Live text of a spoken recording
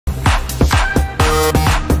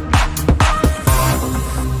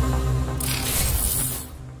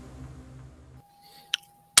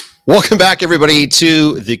Welcome back, everybody,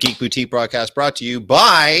 to the Geek Boutique broadcast brought to you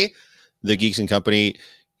by the Geeks and Company.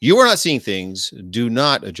 You are not seeing things. Do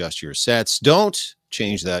not adjust your sets. Don't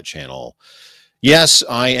change that channel. Yes,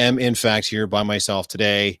 I am, in fact, here by myself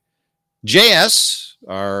today. JS,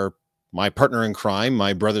 my partner in crime,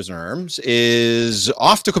 my brothers in arms, is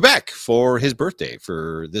off to Quebec for his birthday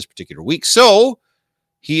for this particular week. So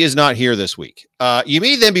he is not here this week. You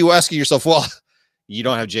may then be asking yourself, well, you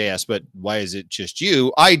don't have JS, but why is it just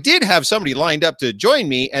you? I did have somebody lined up to join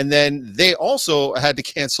me, and then they also had to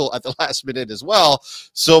cancel at the last minute as well.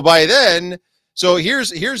 So by then,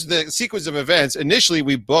 here's the sequence of events. Initially,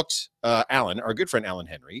 we booked Alan, our good friend Alan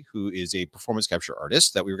Henry, who is a performance capture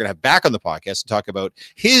artist that we were going to have back on the podcast to talk about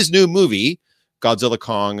his new movie, Godzilla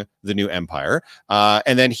Kong, The New Empire.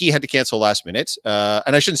 And then he had to cancel last minute.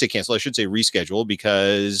 And I shouldn't say cancel, I should say reschedule,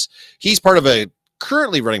 because he's part of a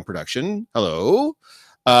currently running production. Hello,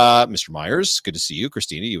 Mr. Myers. Good to see you.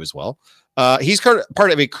 Christina, you as well. He's part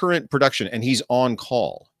of a current production, and he's on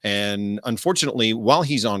call. And unfortunately, while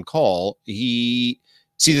he's on call, the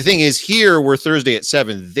thing is, here we're Thursday at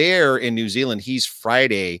 7. There in New Zealand, he's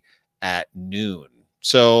Friday at noon.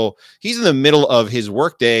 So he's in the middle of his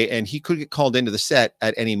workday, and he could get called into the set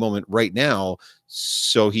at any moment right now.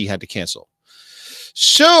 So he had to cancel.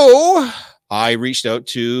 So I reached out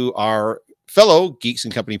to our fellow Geeks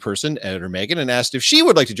and Company person, editor Megan, and asked if she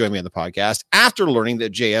would like to join me on the podcast after learning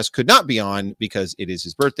that JS could not be on because it is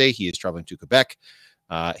his birthday. He is traveling to Quebec.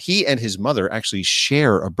 He and his mother actually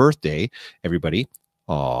share a birthday, everybody.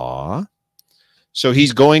 Aww. So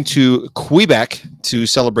he's going to Quebec to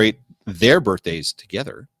celebrate their birthdays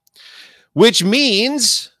together, which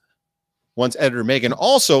means once editor Megan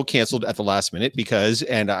also canceled at the last minute because,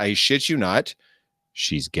 and I shit you not,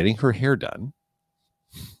 she's getting her hair done.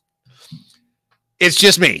 It's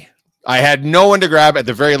just me. I had no one to grab at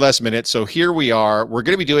the very last minute. So here we are. We're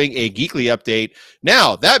going to be doing a Geekly update.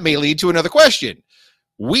 Now, that may lead to another question.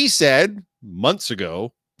 We said months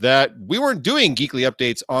ago that we weren't doing Geekly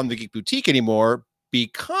updates on the Geek Boutique anymore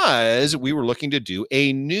because we were looking to do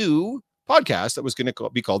a new podcast that was going to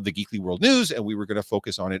be called the Geekly World News, and we were going to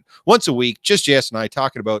focus on it once a week, just Jess and I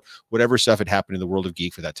talking about whatever stuff had happened in the world of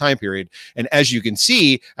geek for that time period. And as you can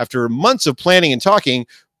see, after months of planning and talking,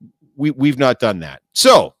 we've not done that.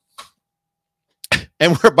 So,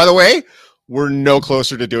 and by the way, we're no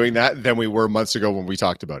closer to doing that than we were months ago when we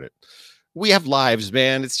talked about it. We have lives,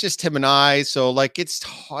 man. It's just him and I. So like, it's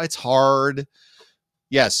hard.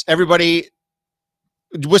 Yes. Everybody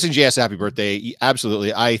wishing JS happy birthday.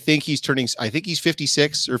 Absolutely. I think he's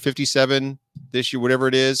 56 or 57 this year, whatever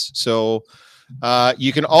it is. So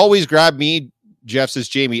you can always grab me. Jeff says,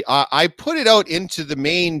 Jamie, I put it out into the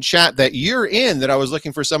main chat that you're in that I was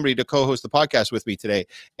looking for somebody to co-host the podcast with me today.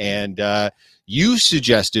 And you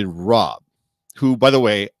suggested Rob, who, by the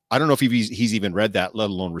way, I don't know if he's even read that, let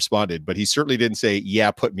alone responded, but he certainly didn't say, yeah,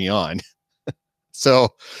 put me on. So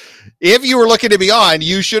if you were looking to be on,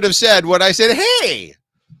 you should have said what I said. Hey,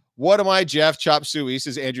 what am I, Jeff? Chop suey,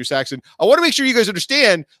 says Andrew Saxon. I want to make sure you guys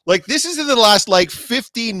understand, like, this is in the last,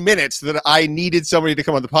 15 minutes that I needed somebody to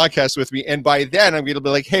come on the podcast with me. And by then, I'm going to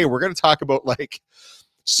be like, hey, we're going to talk about,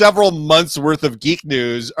 several months worth of geek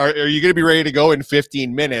news. Are you going to be ready to go in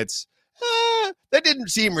 15 minutes? That didn't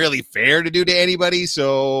seem really fair to do to anybody.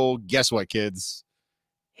 So guess what, kids?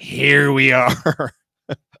 Here we are.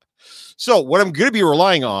 So what I'm going to be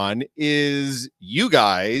relying on is you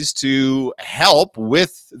guys to help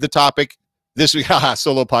with the topic this week.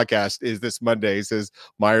 Solo podcast is this Monday, says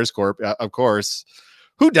Myers Corp. Of course.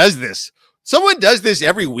 Who does this? Someone does this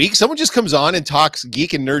every week. Someone just comes on and talks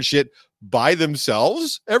geek and nerd shit by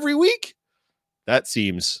themselves every week. That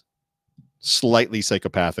seems slightly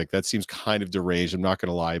psychopathic. That seems kind of deranged. I'm not going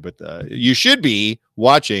to lie, but you should be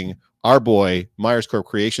watching our boy Myers Corp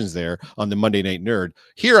Creations there on the Monday Night Nerd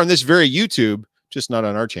here on this very YouTube, just not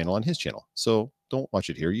on our channel, on his channel. So don't watch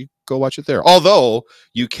it here. You go watch it there. Although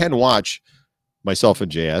you can watch myself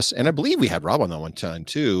and JS, and I believe we had Rob on that one time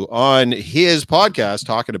too, on his podcast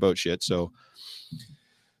talking about shit. So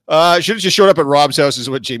should have just showed up at Rob's house is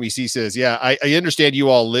what Jamie C says. Yeah, I understand you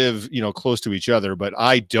all live, close to each other, but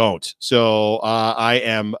I don't. So I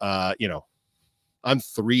am, I'm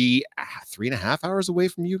 3.5 hours away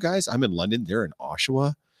from you guys. I'm in London. They're in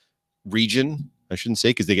Oshawa region. I shouldn't say,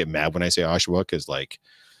 because they get mad when I say Oshawa, because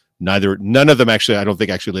none of them actually, I don't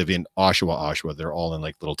think actually live in Oshawa. They're all in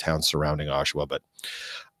little towns surrounding Oshawa, but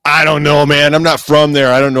I don't know, man. I'm not from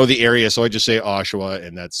there. I don't know the area. So I just say Oshawa,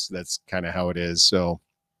 and that's kind of how it is. So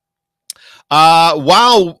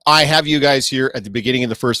while I have you guys here at the beginning of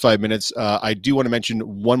the first 5 minutes, I do want to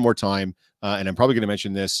mention one more time, and I'm probably going to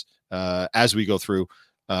mention this as we go through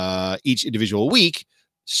each individual week,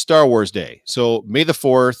 Star Wars Day. So May the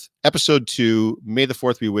 4th, episode 2, May the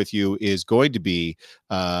 4th be with you, is going to be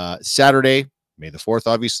Saturday, May the 4th,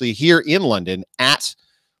 obviously, here in London at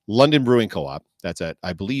London Brewing Co-op. That's at,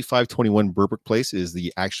 I believe, 521 Berwick Place is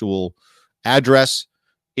the actual address.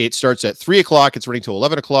 It starts at 3 o'clock. It's running till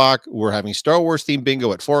 11 o'clock. We're having Star Wars themed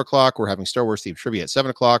bingo at 4 o'clock. We're having Star Wars themed trivia at 7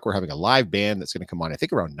 o'clock. We're having a live band that's going to come on, I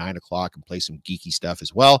think, around 9 o'clock and play some geeky stuff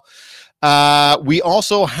as well. We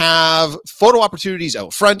also have photo opportunities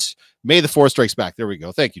out front. May the 4th strikes back. There we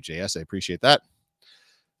go. Thank you, JS. I appreciate that.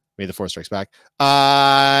 May the 4th strikes back.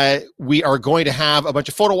 We are going to have a bunch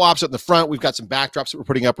of photo ops out in the front. We've got some backdrops that we're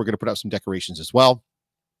putting up. We're going to put out some decorations as well.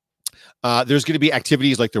 There's going to be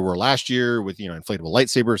activities like there were last year with, inflatable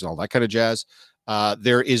lightsabers and all that kind of jazz.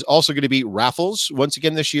 There is also going to be raffles. Once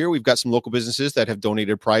again, this year, we've got some local businesses that have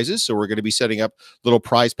donated prizes. So we're going to be setting up little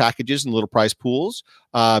prize packages and little prize pools.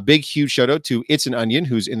 Big, huge shout out to It's an Onion,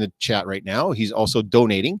 who's in the chat right now. He's also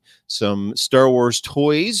donating some Star Wars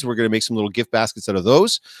toys. We're going to make some little gift baskets out of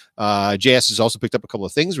those. JS has also picked up a couple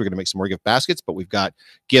of things. We're going to make some more gift baskets, but we've got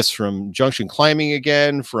gifts from Junction Climbing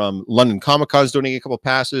again, from London Comic Con's donating a couple of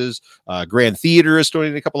passes. Grand Theater is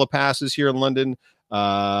donating a couple of passes here in London.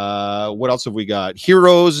 What else have we got?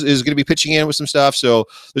 Heroes is going to be pitching in with some stuff. So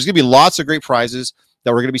there's going to be lots of great prizes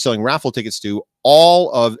that we're going to be selling raffle tickets to.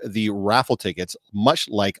 All of the raffle tickets, much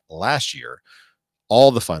like last year,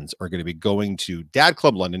 all the funds are going to be going to Dad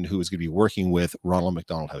Club London, who is going to be working with Ronald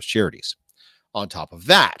McDonald House Charities. On top of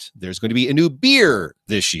that, there's going to be a new beer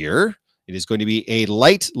this year. It is going to be a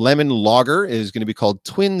light lemon lager. It is going to be called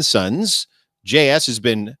Twin Suns. JS has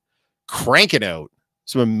been cranking out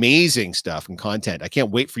some amazing stuff and content. I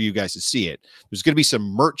can't wait for you guys to see it. There's going to be some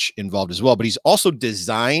merch involved as well, but he's also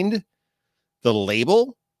designed the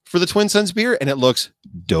label for the Twin Suns beer, and it looks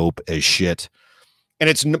dope as shit. And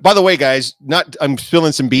it's, by the way, guys, I'm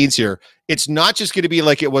spilling some beans here. It's not just going to be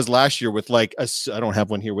like it was last year with like I don't have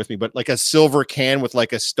one here with me, but like a silver can with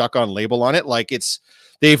like a stuck on label on it. Like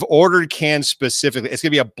they've ordered cans specifically. It's going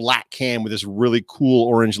to be a black can with this really cool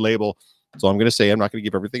orange label. So I'm going to say, I'm not going to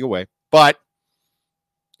give everything away, but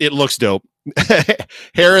it looks dope.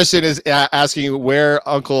 Harrison is asking where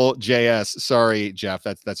Uncle JS. Sorry, Geoff.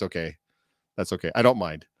 That's okay. That's okay. I don't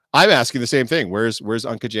mind. I'm asking the same thing. Where's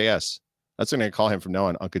Uncle JS? That's what I'm going to call him from now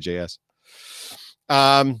on, Uncle JS.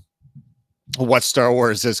 What Star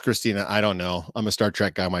Wars, says Christina? I don't know. I'm a Star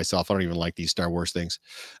Trek guy myself. I don't even like these Star Wars things.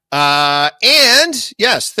 And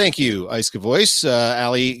yes, thank you, Iska Voice.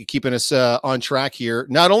 Ali, keeping us on track here.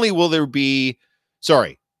 Not only will there be,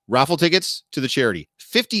 raffle tickets to the charity,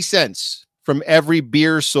 50 cents from every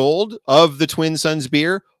beer sold of the Twin Suns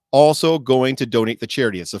beer, also going to donate the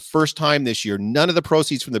charity. It's the first time this year. None of the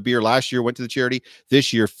proceeds from the beer last year went to the charity.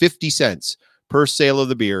 This year, 50 cents per sale of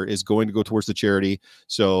the beer is going to go towards the charity.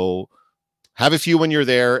 So have a few when you're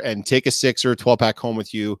there and take a 6 or a 12-pack home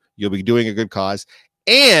with you. You'll be doing a good cause.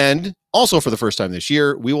 And also for the first time this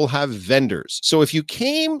year, we will have vendors. So if you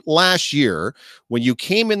came last year, when you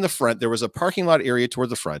came in the front, there was a parking lot area toward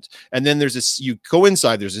the front. And then you go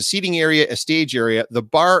inside, there's a seating area, a stage area, the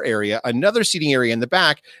bar area, another seating area in the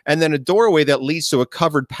back, and then a doorway that leads to a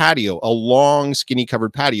covered patio, a long, skinny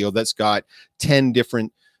covered patio that's got 10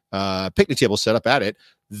 different picnic tables set up at it.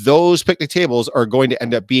 Those picnic tables are going to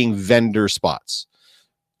end up being vendor spots.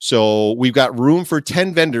 So we've got room for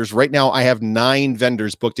 10 vendors. Right now, I have 9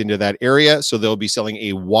 vendors booked into that area. So they'll be selling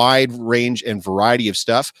a wide range and variety of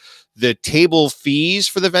stuff. The table fees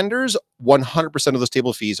for the vendors, 100% of those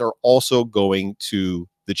table fees are also going to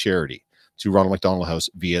the charity, to Ronald McDonald House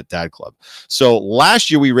via Dad Club. So last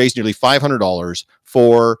year, we raised nearly $500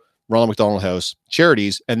 for Ronald McDonald House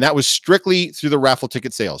charities, and that was strictly through the raffle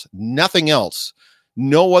ticket sales. Nothing else.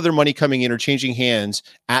 No other money coming in or changing hands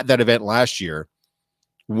at that event last year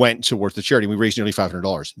went towards the charity. We raised nearly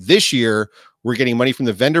 $500. This year, we're getting money from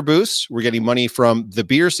the vendor booths, we're getting money from the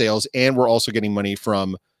beer sales, and we're also getting money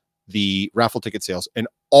from the raffle ticket sales. And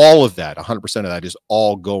all of that, 100% of that is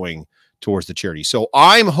all going towards the charity. So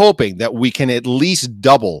I'm hoping that we can at least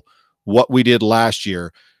double what we did last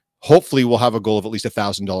year. Hopefully we'll have a goal of at least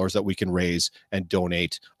 $1,000 that we can raise and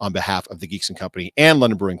donate on behalf of the Geeks and Company and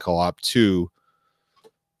London Brewing Co-op to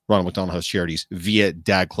Ronald McDonald House Charities via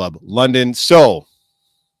Dad Club London. So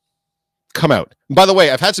come out. And by the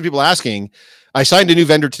way, I've had some people asking, I signed a new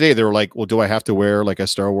vendor today. They were like, well, do I have to wear like a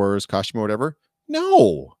Star Wars costume or whatever?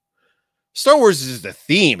 No. Star Wars is the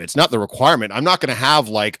theme. It's not the requirement. I'm not going to have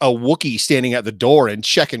like a Wookiee standing at the door and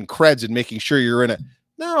checking creds and making sure you're in it.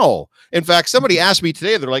 No. In fact, somebody asked me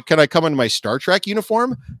today, they're like, can I come in my Star Trek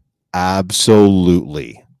uniform?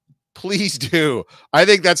 Absolutely. Please do. I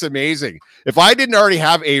think that's amazing. If I didn't already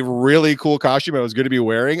have a really cool costume I was going to be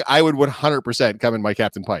wearing, I would 100% come in my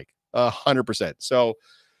Captain Pike. 100%. So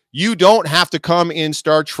you don't have to come in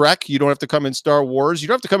Star Trek. You don't have to come in Star Wars. You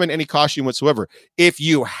don't have to come in any costume whatsoever. If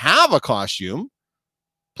you have a costume,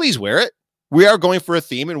 please wear it. We are going for a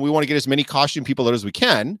theme, and we want to get as many costume people out as we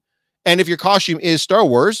can. And if your costume is Star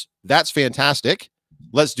Wars, that's fantastic.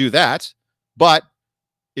 Let's do that. But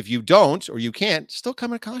if you don't, or you can't, still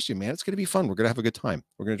come in a costume, man. It's going to be fun. We're going to have a good time.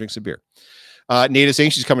 We're going to drink some beer. Nada's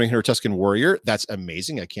saying she's coming in her Tuscan Warrior. That's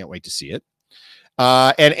amazing. I can't wait to see it.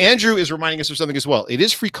 And Andrew is reminding us of something as well. It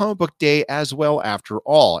is Free Comic Book Day as well, after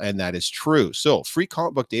all, and that is true. So Free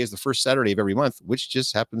Comic Book Day is the first Saturday of every month, which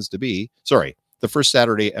just happens to be, the first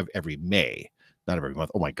Saturday of every May. Not every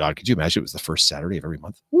month. Oh my God, could you imagine it was the first Saturday of every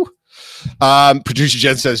month? Woo. Producer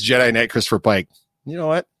Jen says Jedi Knight Christopher Pike. You know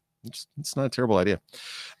what? It's not a terrible idea.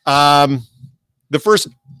 The first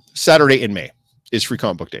Saturday in May is Free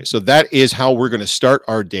Comic Book Day. So that is how we're going to start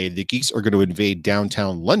our day. The geeks are going to invade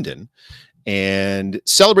downtown London and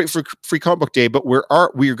celebrate for Free Comic Book Day, but we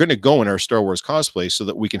are going to go in our Star Wars cosplay so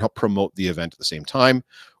that we can help promote the event at the same time.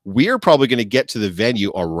 We're probably going to get to the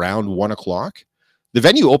venue around 1 o'clock. The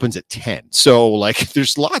venue opens at 10. So like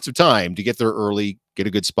there's lots of time to get there early, get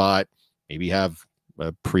a good spot, maybe have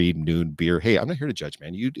a pre-noon beer. Hey, I'm not here to judge,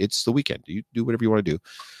 man. It's the weekend. You do whatever you want to do.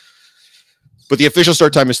 But the official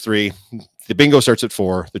start time is 3. The bingo starts at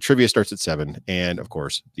 4. The trivia starts at 7. And of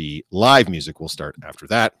course, the live music will start after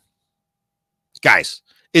that. Guys,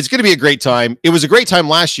 it's going to be a great time. It was a great time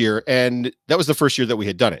last year, and that was the first year that we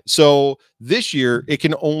had done it. So this year, it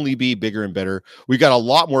can only be bigger and better. We got a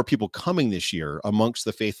lot more people coming this year amongst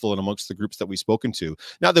the faithful and amongst the groups that we've spoken to.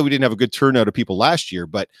 Not that we didn't have a good turnout of people last year,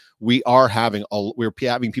 but we're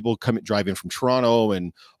having people drive in from Toronto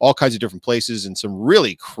and all kinds of different places, and some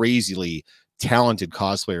really crazily talented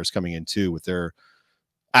cosplayers coming in too with their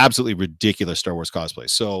absolutely ridiculous Star Wars cosplay.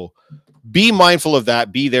 So be mindful of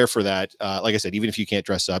that. Be there for that. Like I said, even if you can't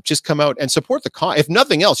dress up, just come out and support the cause. If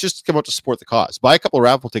nothing else, just come out to support the cause. Buy a couple of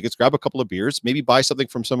raffle tickets, grab a couple of beers, maybe buy something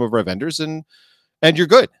from some of our vendors, and you're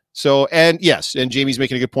good. So, and yes, and Jamie's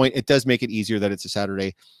making a good point. It does make it easier that it's a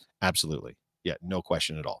Saturday. Absolutely. Yeah, no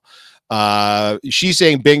question at all. She's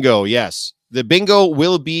saying bingo. Yes. The bingo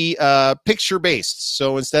will be picture based.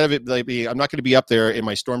 So instead of it like I'm not going to be up there in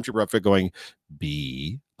my Stormtrooper outfit going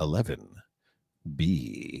B11,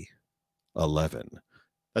 B11.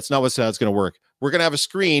 That's not how it's going to work. We're going to have a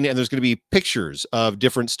screen, and there's going to be pictures of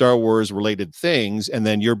different Star Wars related things, and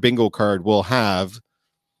then your bingo card will have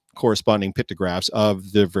corresponding pictographs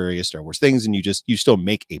of the various Star Wars things, and you still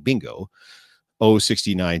make a bingo.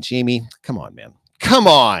 069 Jamie, come on, man, come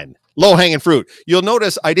on. Low-hanging fruit. You'll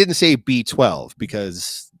notice I didn't say B12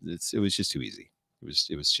 because it was just too easy. It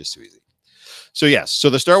was just too easy. So yes, so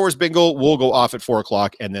the Star Wars bingo will go off at 4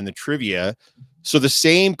 o'clock, and then the trivia. So the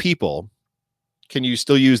same people, can you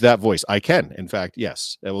still use that voice? I can. In fact,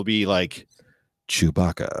 yes. It will be like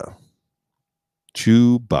Chewbacca.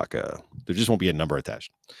 Chewbacca. There just won't be a number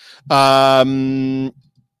attached.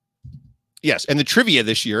 Yes, and the trivia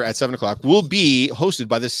this year at 7 o'clock will be hosted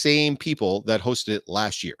by the same people that hosted it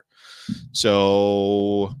last year.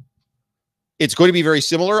 So it's going to be very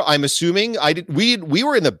similar. I'm assuming we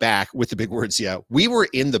were in the back with the big words. Yeah, we were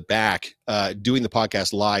in the back doing the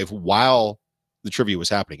podcast live while the trivia was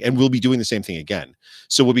happening, and we'll be doing the same thing again.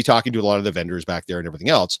 So we'll be talking to a lot of the vendors back there and everything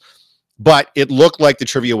else. But it looked like the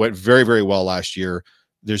trivia went very, very well last year.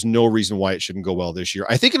 There's no reason why it shouldn't go well this year.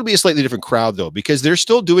 I think it'll be a slightly different crowd, though, because they're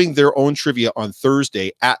still doing their own trivia on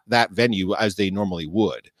Thursday at that venue as they normally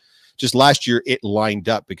would. Just last year, it lined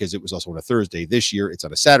up because it was also on a Thursday. This year, it's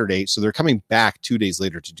on a Saturday. So they're coming back 2 days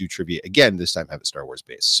later to do trivia again, this time have it Star Wars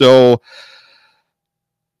based. So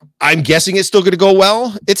I'm guessing it's still going to go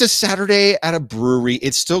well. It's a Saturday at a brewery.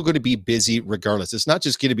 It's still going to be busy regardless. It's not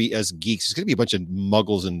just going to be us geeks. It's going to be a bunch of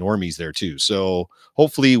muggles and normies there too. So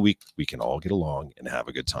hopefully we can all get along and have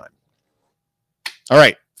a good time. All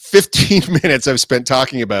right. 15 minutes I've spent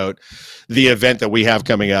talking about the event that we have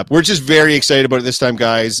coming up. We're just very excited about it this time,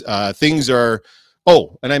 guys. Things are,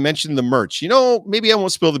 and I mentioned the merch. You know, maybe I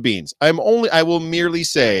won't spill the beans. I will merely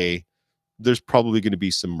say there's probably going to be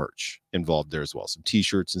some merch involved there as well. Some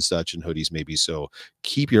t-shirts and such and hoodies maybe. So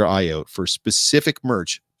keep your eye out for specific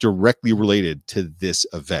merch directly related to this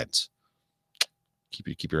event.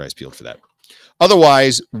 Keep your eyes peeled for that.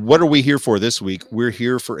 Otherwise, what are we here for this week? We're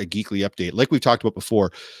here for a Geekly Update. Like we've talked about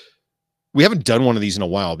before, we haven't done one of these in a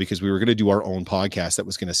while because we were going to do our own podcast that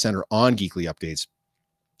was going to center on Geekly Updates.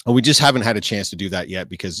 And we just haven't had a chance to do that yet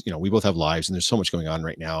because, you know, we both have lives and there's so much going on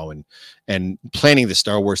right now, and planning the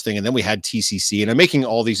Star Wars thing. And then we had TCC, and I'm making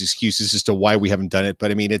all these excuses as to why we haven't done it. But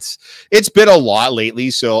I mean, it's been a lot lately.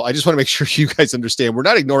 So I just want to make sure you guys understand we're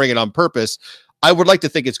not ignoring it on purpose. I would like to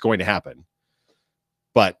think it's going to happen.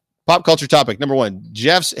 But pop culture topic number one,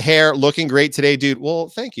 Geoff's hair looking great today, dude. Well,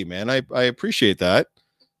 thank you, man. I appreciate that.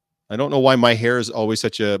 I don't know why my hair is always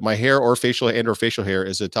my hair or facial hair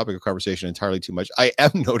is a topic of conversation entirely too much. I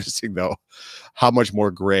am noticing though, how much more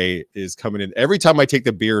gray is coming in every time I take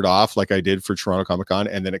the beard off, like I did for Toronto Comic Con,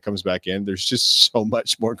 and then it comes back in. There's just so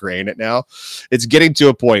much more gray in it now. It's getting to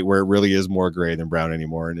a point where it really is more gray than brown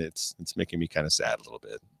anymore. And it's making me kind of sad a little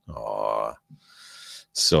bit. Oh,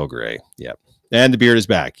 so gray. Yep. And the beard is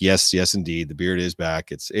back. Yes, indeed. The beard is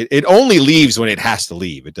back. It only leaves when it has to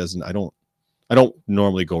leave. It doesn't, I don't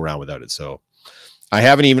normally go around without it. So I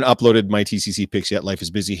haven't even uploaded my TCC pics yet. Life is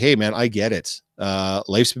busy. Hey man, I get it.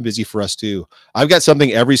 Life's been busy for us too. I've got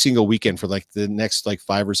something every single weekend for like the next like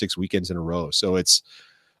 5 or 6 weekends in a row. So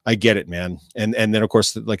I get it, man. And then of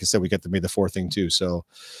course, like I said, we got the May the 4th thing too. So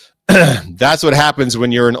that's what happens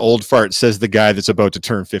when you're an old fart, says the guy that's about to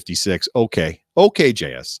turn 56. Okay,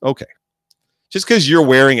 JS. Okay. Just because you're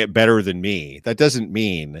wearing it better than me, that doesn't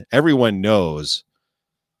mean everyone knows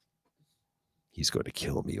he's going to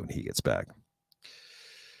kill me when he gets back.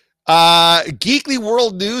 Geekly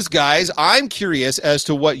World News, guys. I'm curious as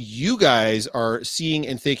to what you guys are seeing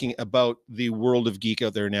and thinking about the world of geek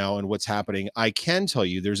out there now and what's happening. I can tell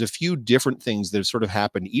you there's a few different things that have sort of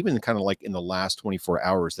happened, even kind of like in the last 24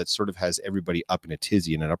 hours, that sort of has everybody up in a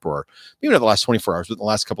tizzy and an uproar. Maybe not the last 24 hours, but the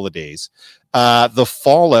last couple of days. The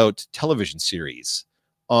Fallout television series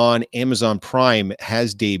on Amazon Prime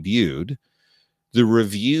has debuted. The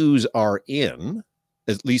reviews are in,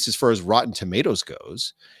 at least as far as Rotten Tomatoes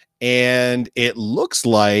goes, and it looks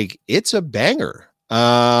like it's a banger.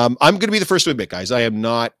 I'm going to be the first to admit, guys, I am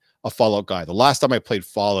not a Fallout guy. The last time I played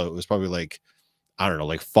Fallout was probably like, I don't know,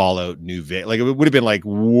 like Fallout New Vegas. Like it would have been like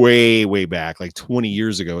way back, like 20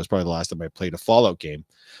 years ago was probably the last time I played a Fallout game.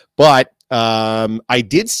 But I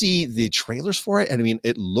did see the trailers for it, and I mean,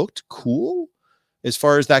 it looked cool as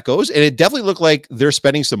far as that goes, and it definitely looked like they're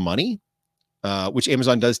spending some money. Which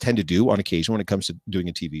Amazon does tend to do on occasion when it comes to doing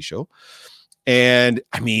a TV show. And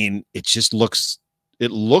I mean, it looks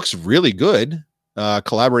really good.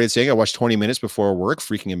 Collaborated saying I watched 20 minutes before work.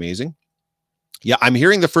 Freaking amazing. Yeah, I'm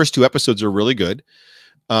hearing the first 2 episodes are really good.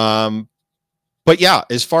 But yeah,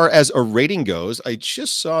 as far as a rating goes, I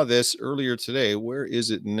just saw this earlier today. Where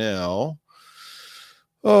is it now?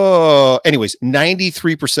 Oh, anyways,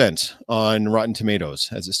 93% on Rotten Tomatoes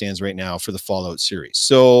as it stands right now for the Fallout series.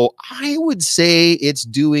 So I would say it's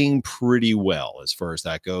doing pretty well as far as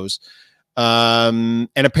that goes. And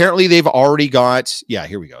apparently they've already got, yeah,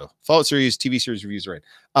 here we go. Fallout series, TV series reviews, right?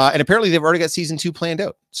 And apparently they've already got season 2 planned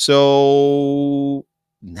out. So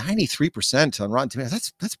 93% on Rotten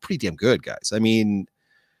Tomatoes. That's pretty damn good, guys. I mean,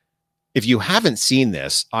 if you haven't seen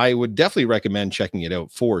this, I would definitely recommend checking it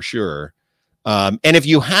out for sure. And if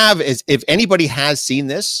you have, if anybody has seen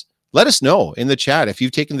this, let us know in the chat if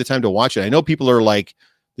you've taken the time to watch it. I know people are like,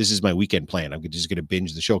 this is my weekend plan. I'm just going to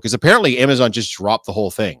binge the show, because apparently Amazon just dropped the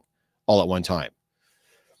whole thing all at one time.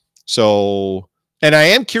 So, and I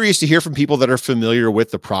am curious to hear from people that are familiar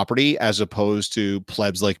with the property as opposed to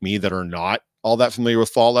plebs like me that are not all that familiar with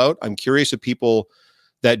Fallout. I'm curious if people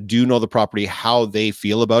that do know the property, how they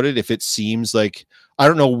feel about it. If it seems like, I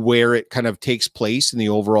don't know where it kind of takes place in the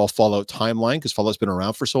overall Fallout timeline, because Fallout's been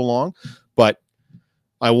around for so long, but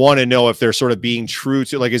I want to know if they're sort of being true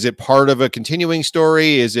to, like, is it part of a continuing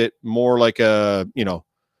story? Is it more like a, you know,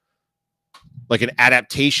 like an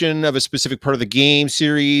adaptation of a specific part of the game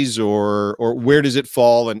series, or where does it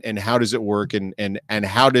fall, and how does it work? And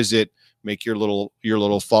how does it make your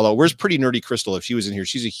little Fallout? Where's Pretty Nerdy Crystal? If she was in here,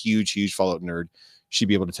 she's a huge Fallout nerd. She'd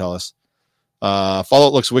be able to tell us.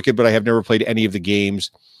 Fallout looks wicked, but I have never played any of the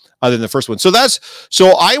games other than the first one. So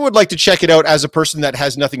I would like to check it out as a person that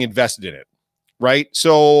has nothing invested in it. Right.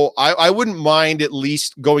 So I wouldn't mind at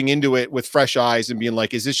least going into it with fresh eyes and being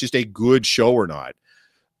like, is this just a good show or not?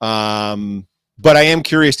 But I am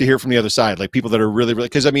curious to hear from the other side, like people that are really,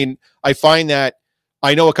 because I mean, I find that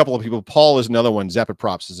I know a couple of people. Paul is another one. Zapid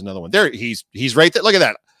Props is another one. There, he's right there. Look at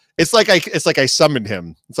that. It's like I summoned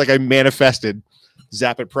him. It's like I manifested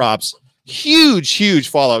Zapid Props. Huge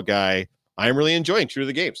Fallout guy. I'm really enjoying True to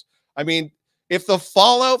the Games. I mean, if the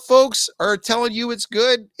Fallout folks are telling you it's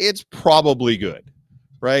good, it's probably good,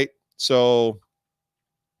 right? So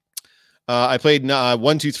I played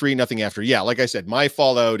 1, 2, 3, nothing after. Yeah, like I said, my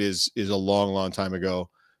Fallout is a long time ago.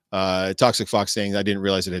 Toxic Fox saying I didn't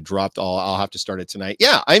realize it had dropped. I'll have to start it tonight.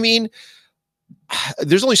 Yeah, I mean,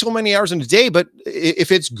 there's only so many hours in a day, but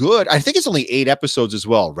if it's good, I think it's only 8 episodes as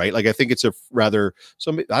well, right? Like I think it's a rather,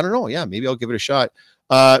 so I don't know. Yeah, maybe I'll give it a shot.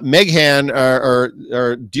 Meghan,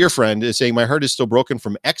 our dear friend, is saying my heart is still broken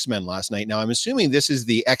from X-Men last night. Now I'm assuming this is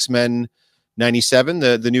the X-Men 97,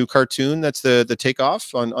 the new cartoon that's the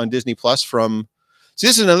takeoff on Disney Plus from. See,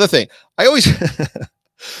 this is another thing. I always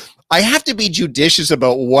I have to be judicious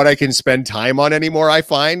about what I can spend time on anymore. I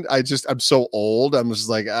find I'm so old. I'm just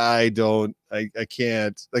like, I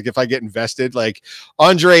can't, like, if I get invested, like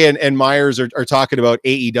Andre and Myers are talking about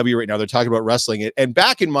AEW right now. They're talking about wrestling. And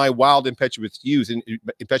back in my wild, impetuous youth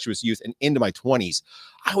and into my 20s,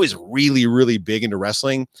 I was really, really big into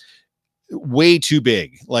wrestling, way too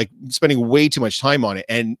big, like spending way too much time on it.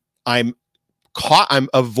 And I'm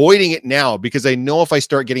avoiding it now because I know if I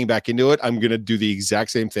start getting back into it, I'm going to do the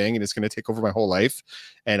exact same thing and it's going to take over my whole life.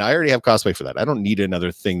 And I already have cosplay for that. I don't need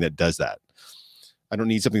another thing that does that. I don't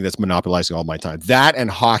need something that's monopolizing all my time. That and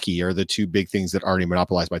hockey are the two big things that already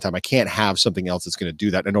monopolize my time. I can't have something else that's going to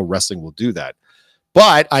do that. I know wrestling will do that.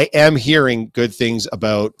 But I am hearing good things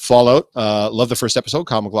about Fallout. Love the first episode.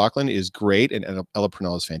 Kyle MacLachlan is great. And Ella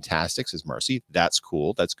Purnell is fantastic, says Marcy. That's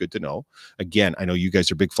cool. That's good to know. Again, I know you guys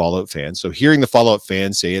are big Fallout fans. So hearing the Fallout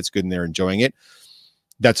fans say it's good and they're enjoying it,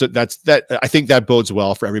 I think that bodes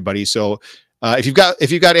well for everybody. So if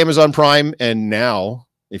you've got Amazon Prime, and now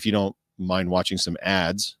if you don't mind watching some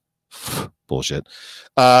ads, bullshit.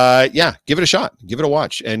 Yeah, give it a shot. Give it a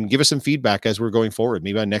watch and give us some feedback as we're going forward.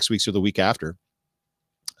 Maybe on next week's or the week after.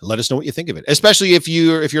 Let us know what you think of it, especially if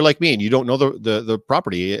you're like me and you don't know the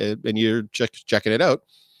property and you're checking it out.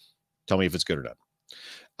 Tell me if it's good or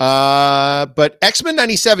not. But X-Men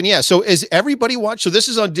 97, yeah. So is everybody watched? So this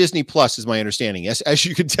is on Disney Plus, is my understanding. Yes, as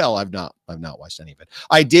you can tell, I've not watched any of it.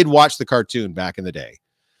 I did watch the cartoon back in the day,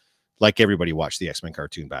 like everybody watched the X-Men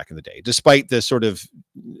cartoon back in the day, despite the sort of,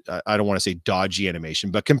 I don't want to say dodgy animation,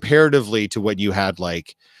 but comparatively to what you had,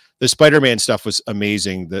 like the Spider-Man stuff was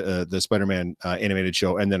amazing, the Spider-Man animated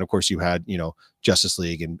show. And then, of course, you had, Justice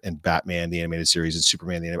League and Batman, the animated series, and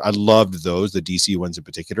Superman. I loved those, the DC ones in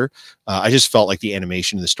particular. I just felt like the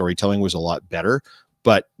animation and the storytelling was a lot better.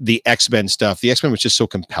 But the X-Men stuff, the X-Men was just so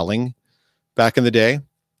compelling back in the day,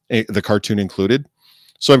 the cartoon included.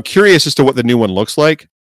 So I'm curious as to what the new one looks like,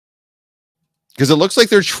 because it looks like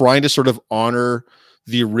they're trying to sort of honor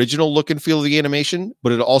the original look and feel of the animation,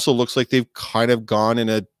 but it also looks like they've kind of gone in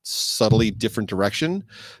a subtly different direction.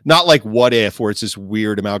 Not like What If, where it's this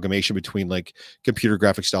weird amalgamation between like computer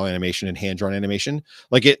graphic style animation and hand-drawn animation.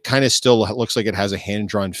 Like it kind of still looks like it has a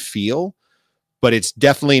hand-drawn feel, but it's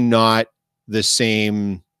definitely not the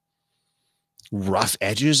same rough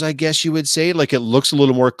edges, I guess you would say. Like it looks a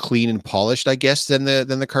little more clean and polished, I guess, than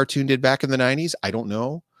the cartoon did back in the 90s. I don't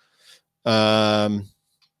know.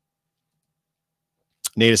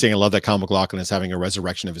 Nate is saying, I love that Kyle MacLachlan is having a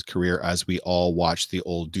resurrection of his career as we all watched the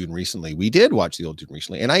old Dune recently. We did watch the old Dune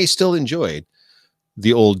recently, and I still enjoyed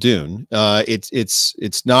the old Dune.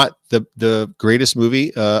 It's not the greatest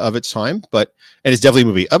movie of its time, and it's definitely a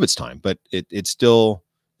movie of its time, but it's still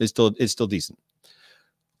decent.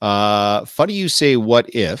 Funny you say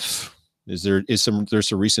What If. There's some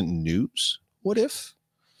recent news. What If?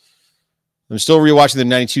 I'm still rewatching the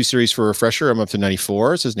 92 series for a refresher. I'm up to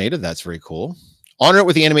 94. It says Native. That's very cool. Honor it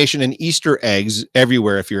with the animation and Easter eggs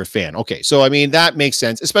everywhere if you're a fan. Okay, so I mean, that makes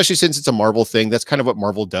sense, especially since it's a Marvel thing. That's kind of what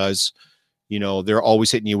Marvel does. They're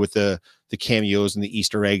always hitting you with the cameos and the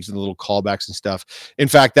Easter eggs and the little callbacks and stuff. In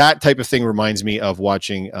fact, that type of thing reminds me of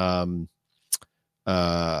watching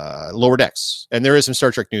Lower Decks. And there is some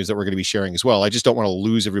Star Trek news that we're going to be sharing as well. I just don't want to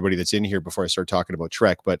lose everybody that's in here before I start talking about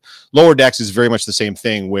Trek. But Lower Decks is very much the same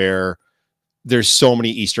thing, where there's so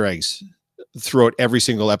many Easter eggs throughout every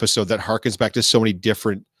single episode that harkens back to so many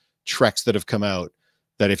different Treks that have come out,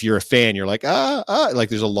 that if you're a fan, you're like, like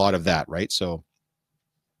there's a lot of that, right? So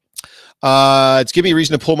it's giving me a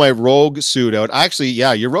reason to pull my Rogue suit out. Actually,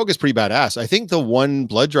 yeah, your Rogue is pretty badass. I think the one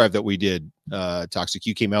blood drive that we did, Toxic,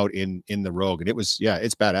 you came out in the Rogue, and it's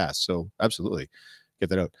badass. So absolutely get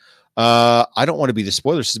that out. I don't want to be the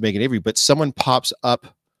spoiler, says Megan Avery, but someone pops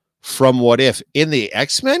up from What If in the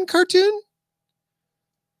X-Men cartoon.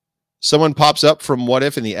 Someone pops up from What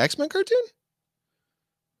If in the X-Men cartoon?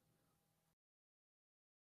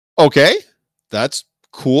 Okay. That's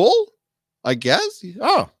cool, I guess.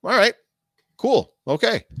 Oh, all right. Cool.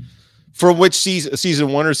 Okay. From which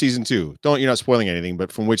season 1 or season 2? You're not spoiling anything,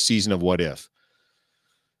 but from which season of What If?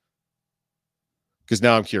 Because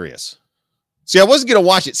now I'm curious. See, I wasn't going to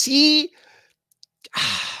watch it. See,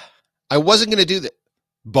 I wasn't going to do that.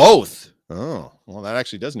 Both. Oh, well, that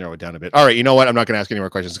actually does narrow it down a bit. All right, you know what? I'm not going to ask any more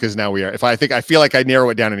questions, because now we are. I feel like I narrow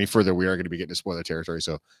it down any further, we are going to be getting to spoiler territory.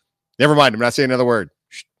 So Never mind. I'm not saying another word.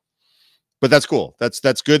 But that's cool.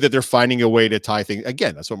 That's good that they're finding a way to tie things.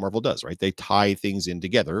 Again, that's what Marvel does, right? They tie things in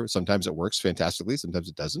together. Sometimes it works fantastically. Sometimes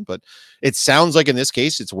it doesn't. But it sounds like in this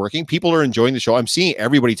case, it's working. People are enjoying the show. I'm seeing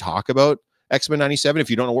everybody talk about X-Men 97. If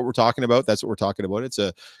you don't know what we're talking about, that's what we're talking about. It's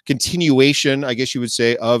a continuation, I guess you would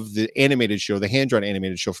say, of the animated show, the hand-drawn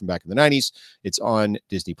animated show from back in the 90s. It's on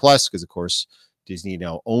Disney Plus because, of course, Disney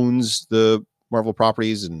now owns the Marvel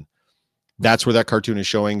properties, and that's where that cartoon is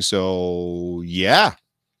showing. So, yeah.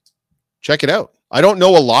 Check it out. I don't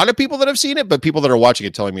know a lot of people that have seen it, but people that are watching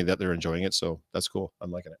it telling me that they're enjoying it. So that's cool.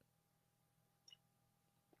 I'm liking it.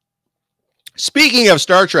 Speaking of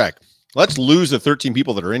Star Trek, let's lose the 13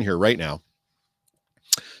 people that are in here right now.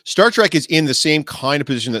 Star Trek is in the same kind of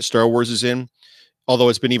position that Star Wars is in, although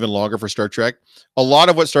it's been even longer for Star Trek. A lot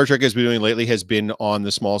of what Star Trek has been doing lately has been on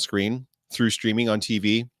the small screen through streaming on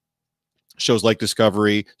TV. Shows like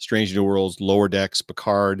Discovery, Strange New Worlds, Lower Decks,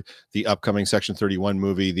 Picard, the upcoming Section 31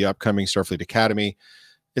 movie, the upcoming Starfleet Academy.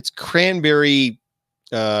 It's cranberry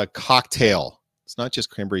cocktail. It's not just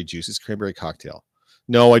cranberry juice, it's cranberry cocktail.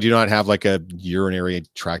 No, I do not have like a urinary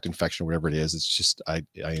tract infection or whatever it is. It's just I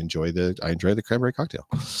enjoy the cranberry cocktail.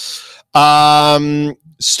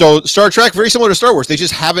 So Star Trek, very similar to Star Wars. They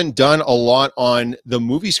just haven't done a lot on the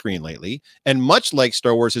movie screen lately. And much like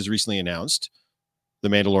Star Wars has recently announced, the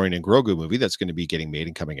Mandalorian and Grogu movie that's going to be getting made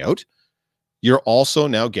and coming out, you're also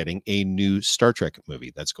now getting a new Star Trek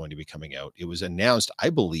movie that's going to be coming out. It was announced, I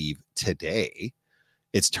believe, today.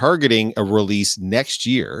 It's targeting a release next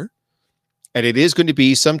year, and it is going to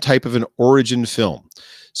be some type of an origin film.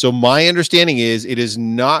 So my understanding is it is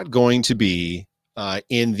not going to be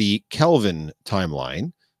in the Kelvin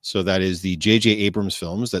timeline. So that is the J.J. Abrams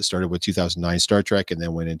films that started with 2009 Star Trek and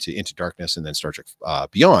then went into Darkness and then Star Trek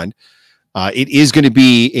Beyond. It is going to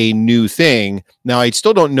be a new thing. Now, I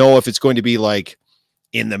still don't know if it's going to be like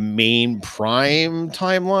in the main Prime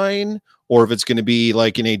timeline or if it's going to be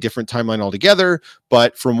like in a different timeline altogether.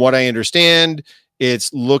 But from what I understand,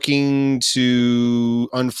 it's looking to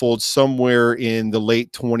unfold somewhere in the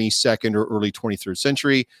late 22nd or early 23rd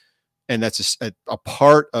century. And that's a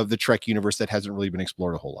part of the Trek universe that hasn't really been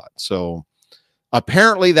explored a whole lot. So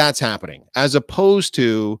apparently that's happening, as opposed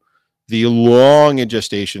to the long in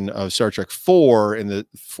gestation of Star Trek 4 in the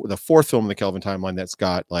fourth film in the Kelvin timeline that's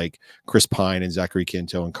got like Chris Pine and Zachary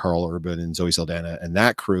Quinto and Carl Urban and Zoe Saldana and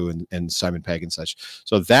that crew and Simon Pegg and such.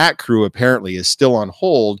 So that crew apparently is still on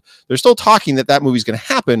hold. They're still talking that movie's going to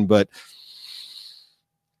happen, but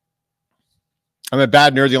I'm a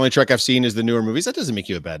bad nerd. The only Trek I've seen is the newer movies. That doesn't make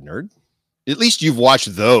you a bad nerd. At least you've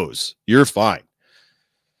watched those. You're fine.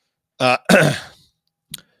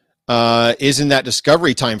 Isn't that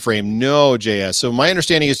Discovery time frame? No, JS. So my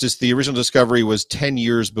understanding is just the original Discovery was 10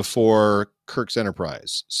 years before Kirk's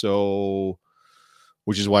Enterprise. So,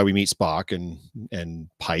 which is why we meet Spock and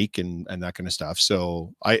Pike and that kind of stuff.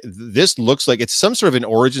 So this looks like it's some sort of an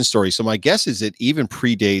origin story. So my guess is it even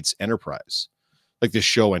predates Enterprise, like the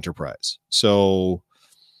show Enterprise. So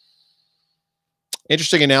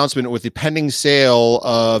interesting announcement with the pending sale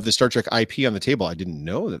of the Star Trek IP on the table. I didn't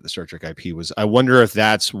know that the Star Trek IP was. I wonder if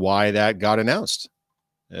that's why that got announced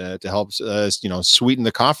to help sweeten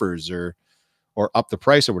the coffers or up the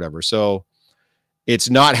price or whatever. So it's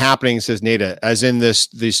not happening, says Nada, as in the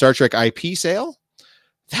Star Trek IP sale.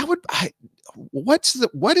 That would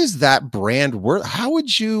what is that brand worth? How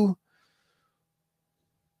would you?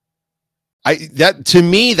 That to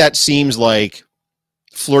me that seems like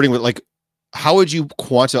flirting with like. How would you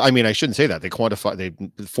quantify? I mean, I shouldn't say that. They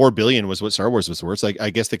quantify. 4 billion was what Star Wars was worth. Like, I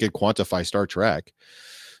guess they could quantify Star Trek.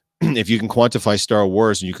 If you can quantify Star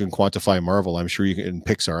Wars and you can quantify Marvel, I'm sure you can. And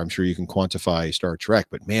Pixar, I'm sure you can quantify Star Trek.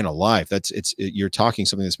 But man, alive, you're talking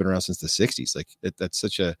something that's been around since the 60s. Like that's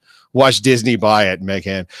such a watch Disney buy it,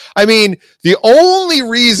 Meghan. I mean, the only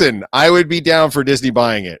reason I would be down for Disney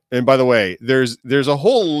buying it, and by the way, there's a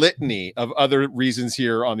whole litany of other reasons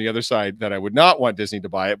here on the other side that I would not want Disney to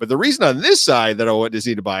buy it. But the reason on this side that I want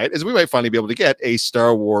Disney to buy it is we might finally be able to get a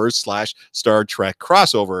Star Wars / Star Trek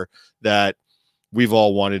crossover that we've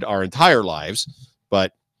all wanted our entire lives,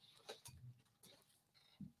 but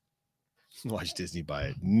watch Disney buy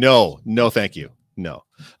it. No, thank you. No.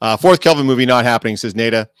 Fourth Kelvin movie not happening, says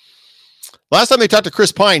Nada. Last time they talked to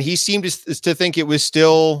Chris Pine, he seemed to think it was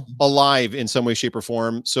still alive in some way, shape, or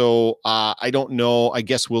form. So I don't know. I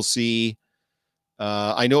guess we'll see.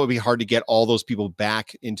 I know it'd be hard to get all those people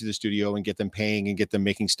back into the studio and get them paying and get them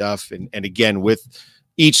making stuff. And again, with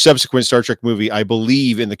each subsequent Star Trek movie, I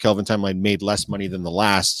believe in the Kelvin timeline made less money than the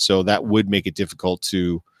last. So that would make it difficult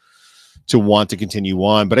to want to continue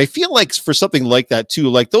on. But I feel like for something like that too,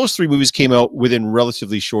 like those three movies came out within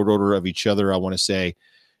relatively short order of each other, I want to say.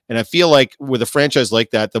 And I feel like with a franchise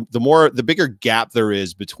like that, the bigger gap there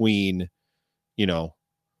is between, you know,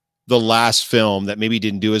 the last film that maybe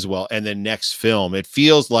didn't do as well and the next film, it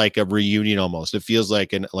feels like a reunion almost. It feels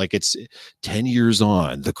like it's 10 years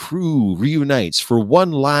on, the crew reunites for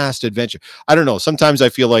one last adventure. I don't know. Sometimes I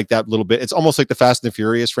feel like that little bit. It's almost like the Fast and the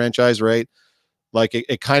Furious franchise, right? Like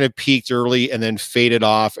it kind of peaked early and then faded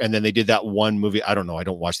off. And then they did that one movie. I don't know. I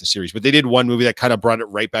don't watch the series, but they did one movie that kind of brought it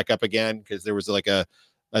right back up again because there was like a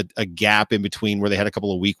gap in between where they had a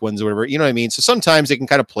couple of weak ones or whatever. You know what I mean? So sometimes they can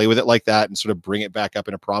kind of play with it like that and sort of bring it back up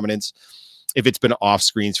into prominence if it's been off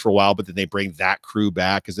screens for a while, but then they bring that crew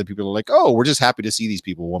back because then people are like, oh, we're just happy to see these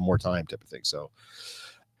people one more time type of thing. So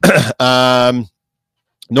no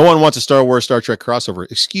one wants a Star Wars, Star Trek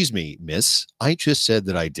crossover. Excuse me, miss. I just said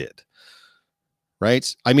that I did.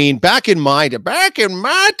 Right? I mean, back in my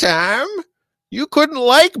time, you couldn't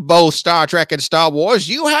like both Star Trek and Star Wars.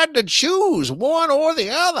 You had to choose one or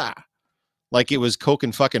the other. Like it was Coke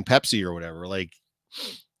and fucking Pepsi or whatever. Like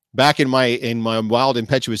back in my wild,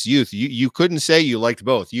 impetuous youth, you couldn't say you liked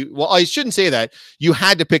both. Well, I shouldn't say that. You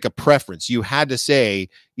had to pick a preference. You had to say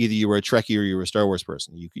either you were a Trekkie or you were a Star Wars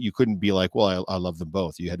person. You couldn't be like, well, I love them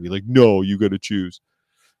both. You had to be like, no, you got to choose.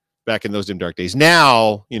 Back in those dim dark days.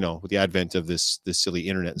 Now, you know, with the advent of this silly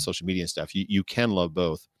internet and social media and stuff, you can love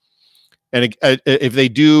both. And if they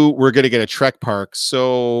do, we're going to get a Trek park.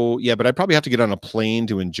 So yeah, but I'd probably have to get on a plane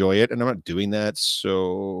to enjoy it. And I'm not doing that.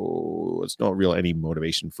 So it's not real any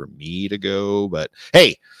motivation for me to go, but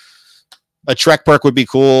hey, a Trek park would be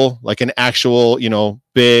cool. Like an actual, you know,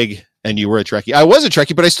 big, and you were a Trekkie. I was a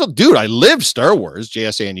Trekkie, but I lived Star Wars,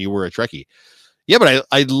 JSA, and you were a Trekkie. Yeah, but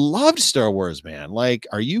I loved Star Wars, man. Like,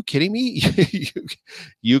 are you kidding me?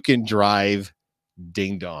 You can drive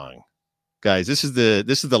ding dong. Guys, this is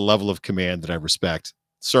the level of command that I respect.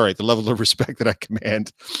 Sorry, the level of respect that I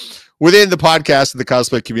command within the podcast and the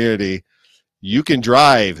cosplay community. You can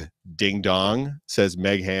drive ding dong, says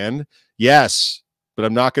Meg Han. Yes, but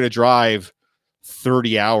I'm not going to drive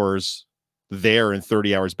 30 hours there and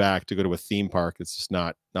 30 hours back to go to a theme park. It's just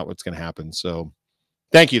not what's going to happen. So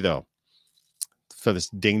thank you, though. So this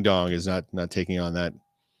ding dong is not taking on that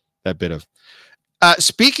bit of.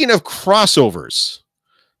 Speaking of crossovers,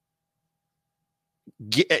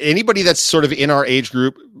 anybody that's sort of in our age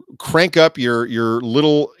group, crank up your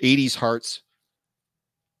little 80s hearts.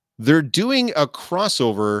 They're doing a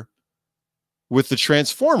crossover with the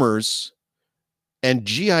Transformers and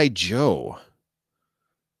G.I. Joe.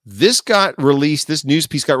 This got released. This news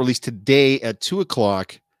piece got released today at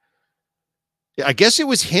 2:00. I guess it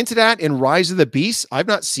was hinted at in Rise of the Beast. I've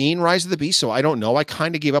not seen Rise of the Beast, so I don't know. I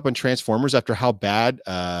kind of gave up on Transformers after how bad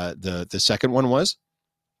the second one was.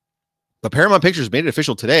 But Paramount Pictures made it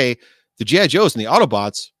official today. The G.I. Joes and the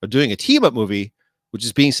Autobots are doing a team-up movie, which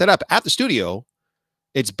is being set up at the studio.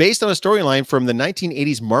 It's based on a storyline from the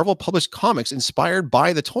 1980s Marvel published comics inspired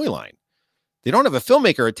by the toy line. They don't have a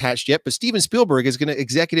filmmaker attached yet, but Steven Spielberg is going to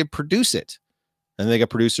executive produce it. And they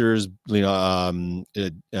got producers, you know,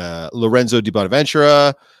 Lorenzo Di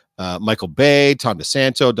Bonaventura, Michael Bay, Tom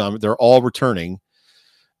DeSanto. They're all returning.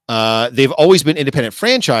 They've always been independent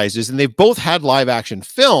franchises, and they've both had live action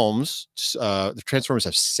films. The Transformers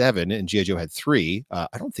have 7, and G.I. Joe had 3.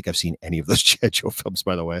 I don't think I've seen any of those G.I. Joe films,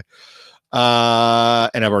 by the way.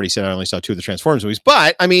 And I've already said I only saw 2 of the Transformers movies.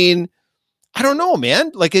 But I mean, I don't know,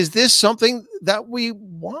 man. Like, is this something that we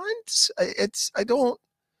want?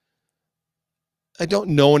 I don't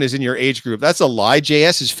know one is in your age group. That's a lie.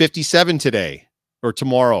 JS is 57 today or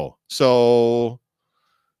tomorrow. So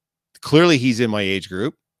clearly he's in my age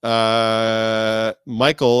group.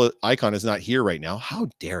 Michael Icon is not here right now. How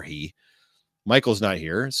dare he? Michael's not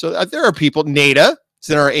here. So there are people. Nada is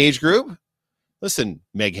in our age group. Listen,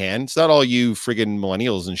 Meg Han, it's not all you friggin'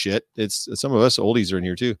 millennials and shit. It's some of us oldies are in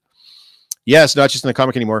here too. Yes, not just in the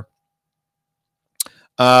comic anymore.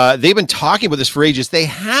 They've been talking about this for ages. They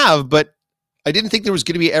have, but I didn't think there was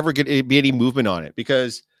going to be any movement on it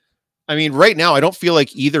because, I mean, right now I don't feel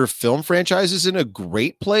like either film franchise is in a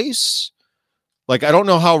great place. Like, I don't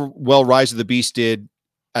know how well Rise of the Beast did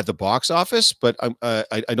at the box office, but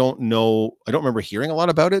I don't know. I don't remember hearing a lot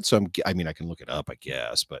about it. So I mean, I can look it up, I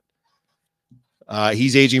guess, but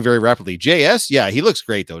he's aging very rapidly. JS, yeah, he looks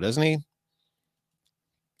great though, doesn't he?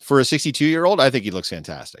 For a 62-year-old, I think he looks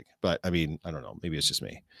fantastic. But I mean, I don't know. Maybe it's just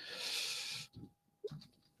me.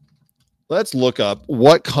 Let's look up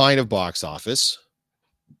what kind of box office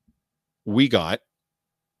we got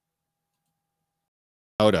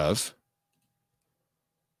out of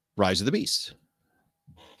Rise of the Beast.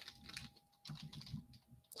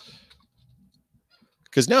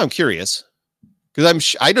 Because now I'm curious.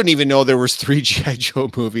 Because I don't even know there was 3 G.I. Joe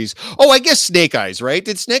movies. Oh, I guess Snake Eyes, right?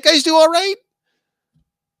 Did Snake Eyes do all right?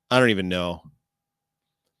 I don't even know.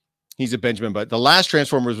 He's a Benjamin, but the last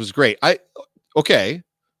Transformers was great. Okay.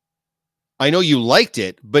 I know you liked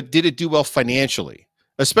it, but did it do well financially?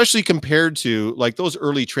 Especially compared to like those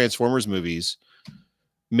early Transformers movies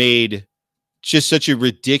made just such a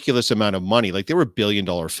ridiculous amount of money. Like they were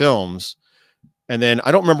billion-dollar films. And then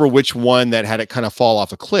I don't remember which one that had it kind of fall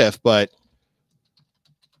off a cliff, but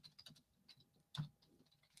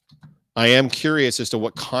I am curious as to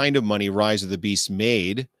what kind of money Rise of the Beast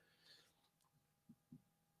made.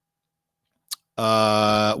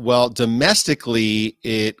 Well, domestically,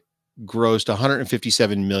 it grossed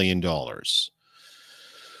 $157 million.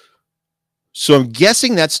 So I'm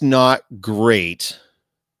guessing that's not great.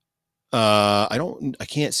 I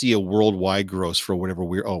can't see a worldwide gross for whatever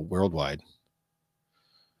worldwide.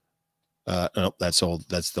 No, that's not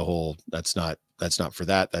for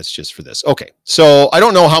that. That's just for this. Okay. So I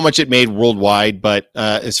don't know how much it made worldwide, but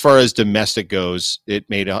as far as domestic goes, it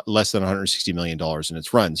made less than $160 million in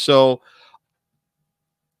its run. So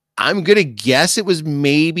I'm going to guess it was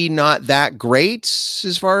maybe not that great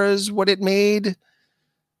as far as what it made.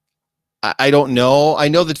 I don't know. I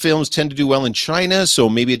know that films tend to do well in China, so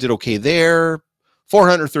maybe it did okay there.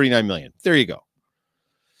 $439 million. There you go.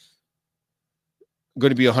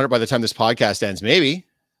 Going to be 100 by the time this podcast ends. Maybe.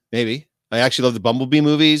 I actually love the Bumblebee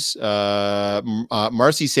movies.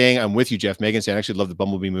 Marcy saying, I'm with you, Geoff. Megan saying, I actually love the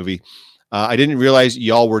Bumblebee movie. I didn't realize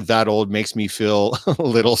y'all were that old. Makes me feel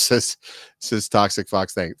little, says Toxic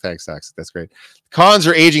Fox. Thanks, Toxic. That's great. Cons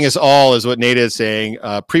are aging us all, is what Nada is saying.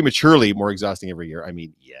 Prematurely, more exhausting every year. I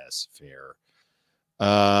mean, yes, fair.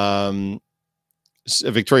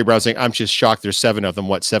 Victoria Brown saying, I'm just shocked there's 7 of them.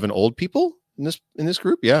 What, 7 old people in this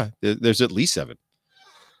group? Yeah, there's at least 7.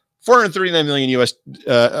 439 million US.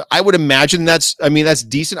 I would imagine that's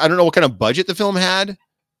decent. I don't know what kind of budget the film had.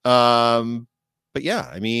 But yeah,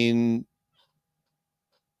 I mean,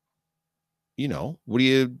 you know, what are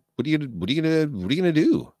you gonna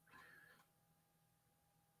do?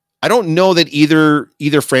 I don't know that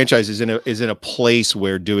either franchise is in a place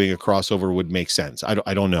where doing a crossover would make sense.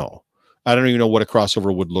 I don't know. I don't even know what a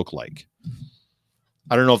crossover would look like.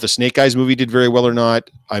 I don't know if the Snake Eyes movie did very well or not.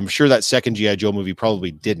 I'm sure that second G.I. Joe movie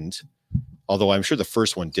probably didn't, although I'm sure the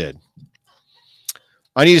first one did.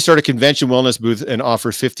 I need to start a convention wellness booth and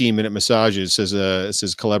offer 15-minute massages,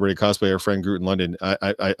 says collaborating cosplayer friend Groot in London.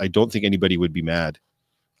 I don't think anybody would be mad.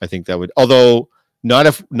 I think that would, although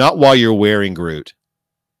not while you're wearing Groot,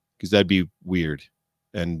 because that'd be weird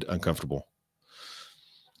and uncomfortable.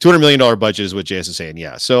 $200 million budget is what JS is saying.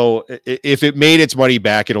 Yeah. So if it made its money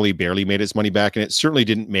back, it only barely made its money back, and it certainly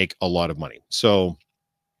didn't make a lot of money. So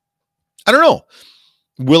I don't know.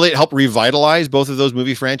 Will it help revitalize both of those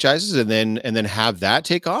movie franchises and then have that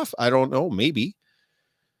take off? I don't know. Maybe.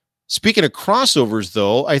 Speaking of crossovers,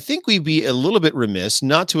 though, I think we'd be a little bit remiss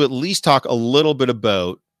not to at least talk a little bit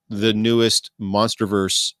about the newest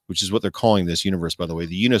Monsterverse, which is what they're calling this universe, by the way,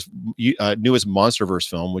 the newest Monsterverse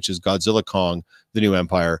film, which is Godzilla Kong, The New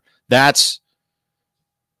Empire. That's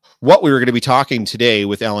what we were going to be talking today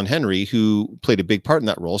with Alan Henry, who played a big part in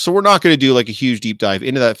that role. So we're not going to do like a huge deep dive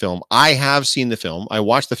into that film. I have seen the film. I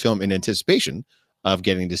watched the film in anticipation of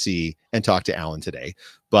getting to see and talk to Alan today.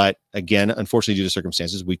 But again, unfortunately, due to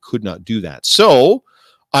circumstances, we could not do that. So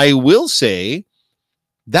I will say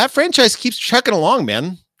that franchise keeps chugging along,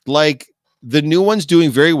 man. Like the new one's doing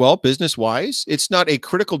very well business-wise. It's not a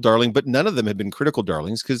critical darling, but none of them have been critical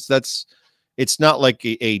darlings because it's not like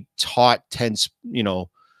a taut, tense,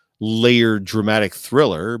 layered dramatic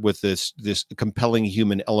thriller with this compelling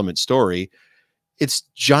human element story. It's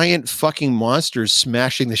giant fucking monsters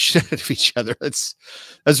smashing the shit out of each other. That's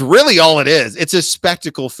really all it is. It's a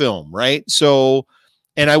spectacle film, right? So,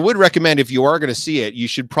 and I would recommend if you are going to see it, you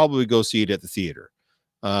should probably go see it at the theater.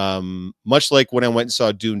 Much like when I went and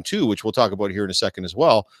saw Dune 2, which we'll talk about here in a second as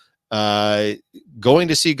well. Going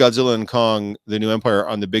to see Godzilla and Kong, The New Empire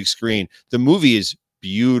on the big screen. The movie is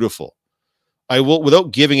beautiful. I will,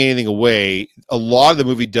 without giving anything away, a lot of the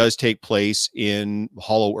movie does take place in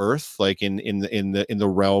Hollow Earth, like in the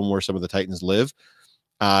realm where some of the Titans live,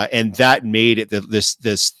 and that made it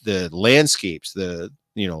the landscapes, the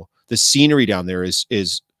scenery down there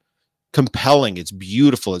is compelling. It's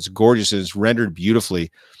beautiful. It's gorgeous. And it's rendered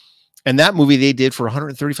beautifully. And that movie they did for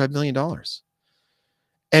 $135 million.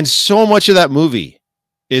 And so much of that movie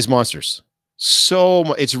is monsters.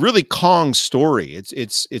 So it's really Kong's story.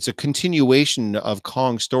 It's a continuation of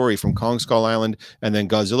Kong's story from Kong Skull Island and then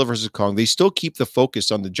Godzilla versus Kong. They still keep the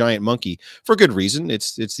focus on the giant monkey for good reason.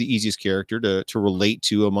 It's the easiest character to relate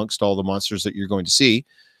to amongst all the monsters that you're going to see.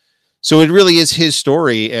 So it really is his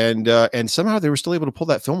story, and somehow they were still able to pull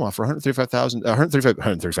that film off for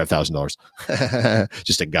 $135,000.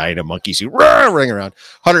 Just a guy in a monkey suit running around.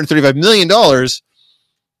 $135 million.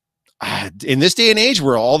 In this day and age,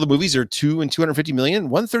 where all the movies are $250 million,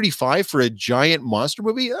 135 for a giant monster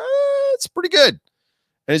movie, it's pretty good,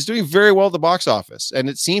 and it's doing very well at the box office. And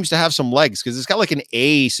it seems to have some legs because it's got like an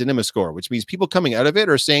A cinema score, which means people coming out of it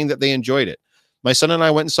are saying that they enjoyed it. My son and I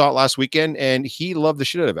went and saw it last weekend, and he loved the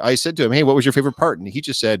shit out of it. I said to him, "Hey, what was your favorite part?" And he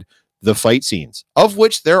just said, "The fight scenes," of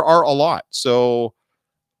which there are a lot. So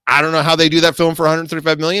I don't know how they do that film for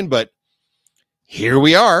 $135 million, but here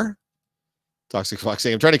we are. Toxic Fox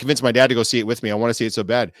saying, "I'm trying to convince my dad to go see it with me. I want to see it so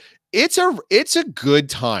bad." It's a good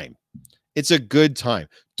time. It's a good time.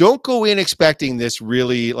 Don't go in expecting this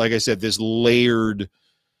really, like I said, this layered,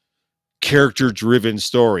 character-driven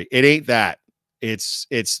story. It ain't that. It's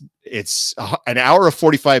an hour of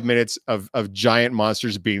 45 minutes of giant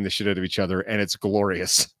monsters beating the shit out of each other, and it's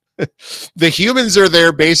glorious. The humans are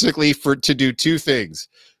there basically to do two things: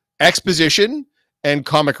 exposition and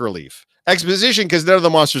comic relief. Exposition because none of the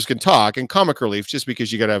monsters can talk, and comic relief just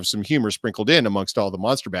because you got to have some humor sprinkled in amongst all the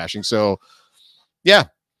monster bashing. So yeah,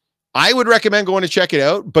 I would recommend going to check it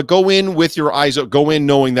out, but go in with your eyes out. Go in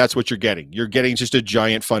knowing that's what you're getting. You're getting just a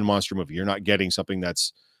giant fun monster movie. You're not getting something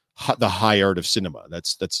that's the high art of cinema.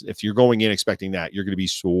 That's if you're going in expecting that, you're going to be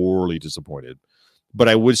sorely disappointed. But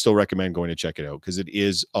I would still recommend going to check it out because it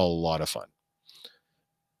is a lot of fun.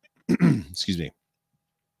 Excuse me.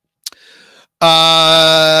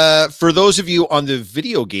 For those of you on the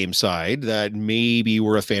video game side that maybe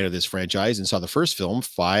were a fan of this franchise and saw the first film,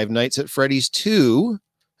 Five Nights at Freddy's 2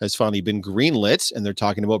 has finally been greenlit, and they're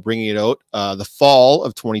talking about bringing it out the fall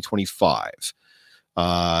of 2025.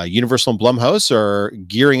 Universal and Blumhouse are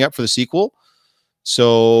gearing up for the sequel. So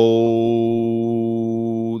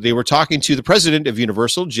they were talking to the president of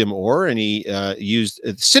Universal, Jim Orr, and he used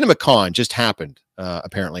CinemaCon just happened,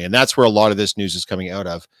 apparently. And that's where a lot of this news is coming out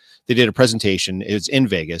of. They did a presentation. It's in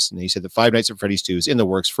Vegas, and he said that Five Nights at Freddy's 2 is in the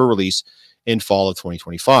works for release in fall of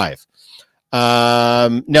 2025. Now,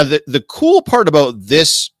 the cool part about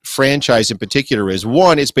this franchise in particular is,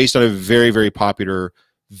 one, it's based on a very, very popular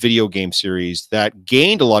video game series that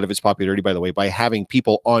gained a lot of its popularity, by the way, by having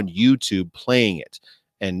people on YouTube playing it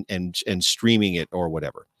and streaming it or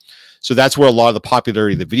whatever. So that's where a lot of the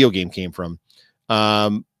popularity of the video game came from.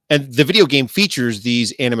 And the video game features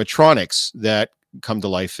these animatronics that come to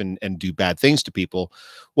life and do bad things to people.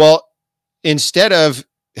 Well, instead of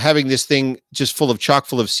having this thing just chock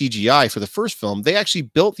full of CGI for the first film, they actually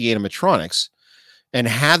built the animatronics and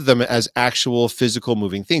had them as actual physical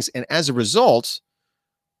moving things. And as a result,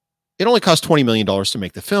 it only cost $20 million to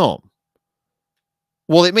make the film.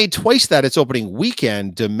 Well, it made twice that its opening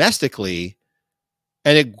weekend domestically,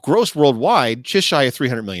 and it grossed worldwide just shy of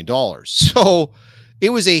 $300 million. So it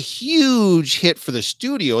was a huge hit for the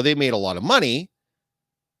studio. They made a lot of money,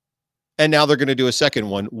 and now they're going to do a second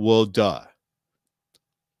one. Well, duh.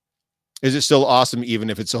 Is it still awesome even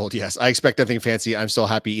if it's old? Yes. I expect nothing fancy. I'm still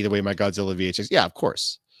happy either way. My Godzilla VHS. Yeah, of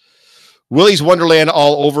course. Willy's Wonderland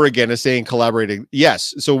all over again is saying collaborating.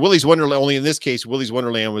 Yes. So Willy's Wonderland, only in this case, Willy's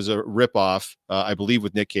Wonderland was a ripoff, I believe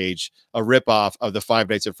with Nick Cage, a ripoff of the Five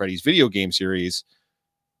Nights at Freddy's video game series,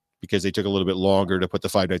 because they took a little bit longer to put the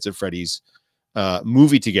Five Nights at Freddy's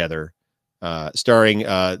movie together, starring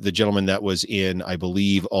the gentleman that was in, I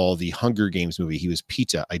believe, all the Hunger Games movie. He was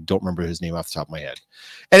Pita. I don't remember his name off the top of my head.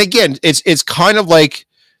 And again, it's kind of like,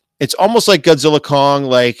 it's almost like Godzilla Kong,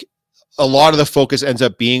 like, a lot of the focus ends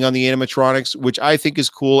up being on the animatronics, which I think is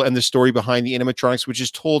cool, and the story behind the animatronics, which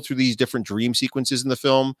is told through these different dream sequences in the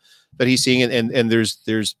film that he's seeing, and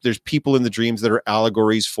there's people in the dreams that are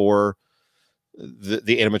allegories for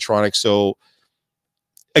the animatronics. So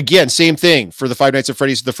again, same thing for the Five Nights at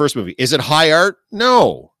Freddy's, the first movie. Is it high art?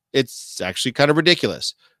 No, it's actually kind of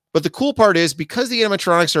ridiculous. But the cool part is, because the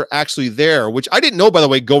animatronics are actually there, which I didn't know, by the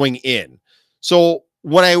way, going in. So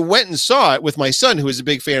when I went and saw it with my son, who is a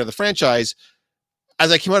big fan of the franchise,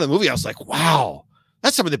 as I came out of the movie, I was like, wow,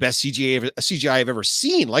 that's some of the best CGI I've ever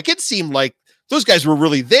seen. Like, it seemed like those guys were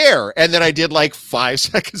really there. And then I did like 5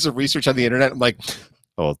 seconds of research on the internet. I'm like,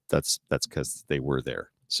 oh, that's because they were there.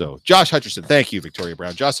 So Josh Hutcherson, thank you, Victoria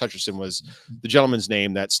Brown. Josh Hutcherson was the gentleman's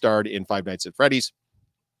name that starred in Five Nights at Freddy's.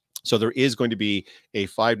 So there is going to be a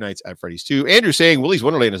Five Nights at Freddy's 2. Andrew saying Willy's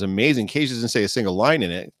Wonderland is amazing. Cage doesn't say a single line in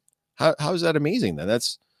it. How is that amazing then?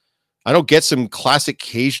 I don't get some classic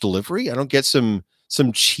Cage delivery. I don't get some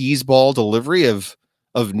cheeseball delivery of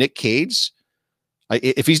Nick Cage.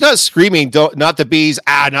 If he's not screaming, not the bees,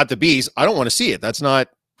 not the bees, I don't want to see it. That's not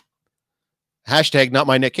 #not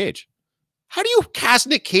my Nick Cage. How do you cast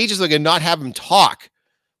Nick Cage as like and not have him talk?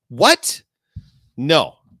 What?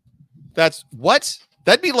 No. That's what?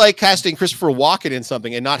 That'd be like casting Christopher Walken in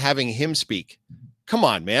something and not having him speak. Come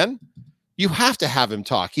on, man. You have to have him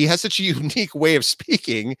talk. He has such a unique way of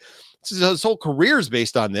speaking. His whole career is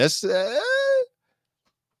based on this.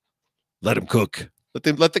 Let him cook.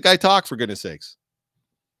 Let the guy talk, for goodness sakes.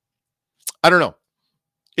 I don't know.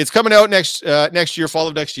 It's coming out next year, fall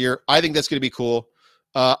of next year. I think that's going to be cool.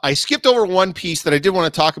 I skipped over one piece that I did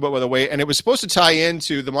want to talk about, by the way, and it was supposed to tie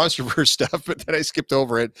into the MonsterVerse stuff, but then I skipped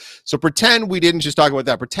over it. So pretend we didn't just talk about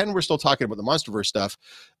that. Pretend we're still talking about the MonsterVerse stuff.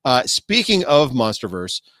 Speaking of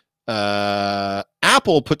MonsterVerse,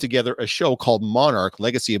 Apple put together a show called Monarch: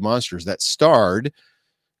 Legacy of Monsters that starred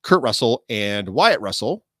Kurt Russell and Wyatt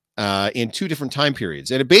Russell in 2 different time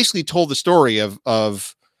periods. And it basically told the story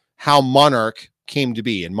of how Monarch came to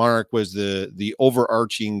be. And Monarch was the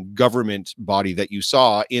overarching government body that you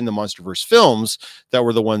saw in the MonsterVerse films that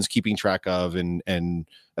were the ones keeping track of and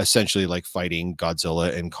essentially like fighting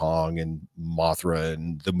Godzilla and Kong and Mothra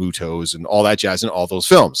and the Mutos and all that jazz in all those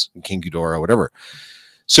films, and King Ghidorah, whatever.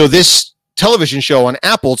 So this television show on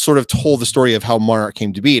Apple sort of told the story of how Monarch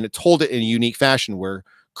came to be, and it told it in a unique fashion where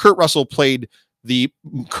Kurt Russell played the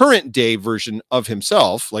current day version of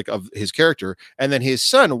himself, like of his character, and then his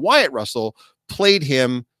son, Wyatt Russell, played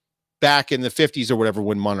him back in the 50s or whatever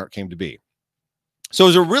when Monarch came to be. So it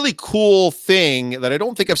was a really cool thing that I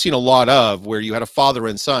don't think I've seen a lot of, where you had a father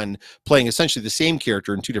and son playing essentially the same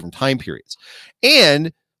character in 2 different time periods.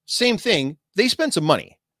 And same thing, they spent some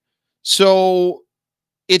money. So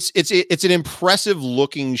it's an impressive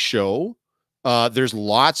looking show. There's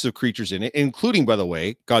lots of creatures in it, including, by the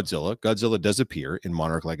way, Godzilla. Godzilla does appear in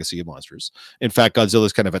Monarch: Legacy of Monsters. In fact, Godzilla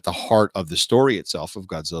is kind of at the heart of the story itself of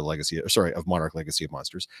of Monarch: Legacy of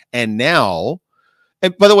Monsters. And now,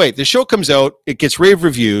 and by the way, the show comes out, it gets rave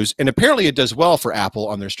reviews, and apparently it does well for Apple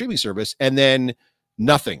on their streaming service, and then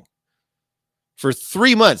nothing. For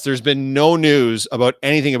 3 months, there's been no news about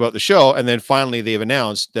anything about the show, and then finally they've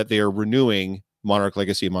announced that they are renewing Monarch: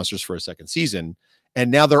 Legacy of Monsters for a 2nd season. And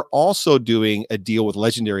now they're also doing a deal with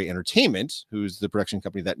Legendary Entertainment, who's the production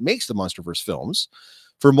company that makes the MonsterVerse films,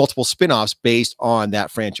 for multiple spin-offs based on that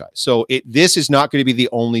franchise. So this is not going to be the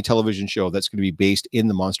only television show that's going to be based in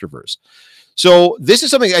the MonsterVerse. So this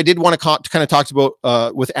is something I did want to kind of talk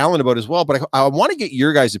about with Alan about as well, but I want to get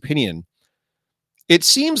your guys' opinion. It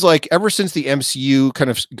seems like ever since the MCU kind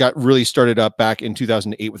of got really started up back in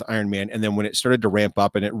 2008 with Iron Man, and then when it started to ramp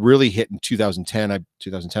up and it really hit in 2010,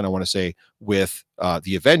 I want to say, with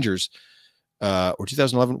the Avengers, or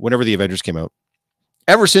 2011, whenever the Avengers came out.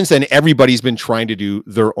 Ever since then, everybody's been trying to do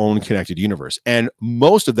their own connected universe, and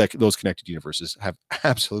most of those connected universes have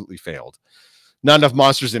absolutely failed. Not enough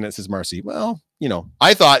monsters in it, says Marcy. Well, you know,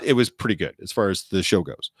 I thought it was pretty good as far as the show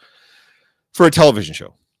goes for a television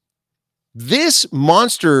show. This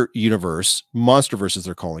monster universe, MonsterVerse as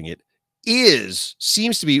they're calling it,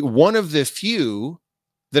 seems to be one of the few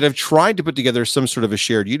that have tried to put together some sort of a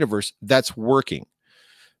shared universe that's working.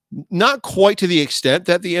 Not quite to the extent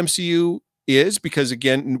that the MCU is, because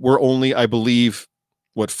again, we're only, I believe,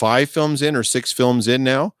 5 films in or 6 films in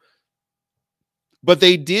now. But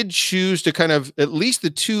they did choose to kind of, at least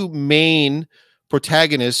the 2 main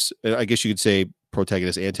protagonists, I guess you could say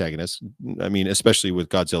protagonist, antagonist. I mean, especially with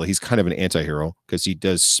Godzilla, he's kind of an anti-hero because he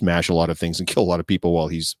does smash a lot of things and kill a lot of people while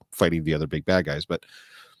he's fighting the other big bad guys. But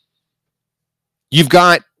you've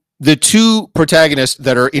got the 2 protagonists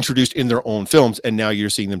that are introduced in their own films, and now you're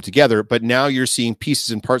seeing them together. But now you're seeing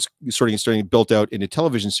pieces and parts starting built out in a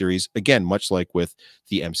television series, again, much like with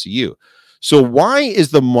the MCU. So why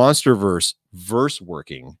is the MonsterVerse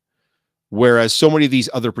working, whereas so many of these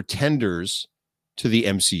other pretenders to the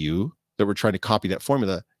MCU that were trying to copy that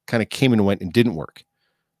formula kind of came and went and didn't work,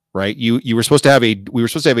 right? We were supposed to have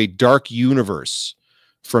a dark universe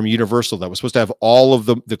from Universal that was supposed to have all of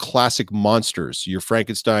the classic monsters, your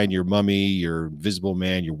Frankenstein, your Mummy, your Invisible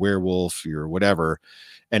Man, your werewolf, your whatever.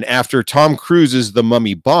 And after Tom Cruise's The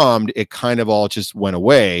Mummy bombed, it kind of all just went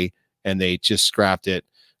away and they just scrapped it.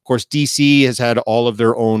 Of course, DC has had all of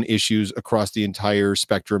their own issues across the entire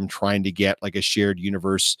spectrum trying to get like a shared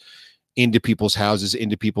universe into people's houses,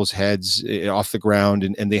 into people's heads, off the ground.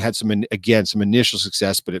 And they had some initial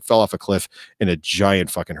success, but it fell off a cliff in a giant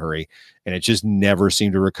fucking hurry. And it just never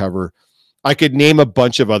seemed to recover. I could name a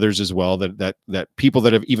bunch of others as well that people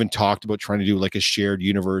that have even talked about trying to do like a shared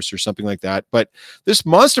universe or something like that. But this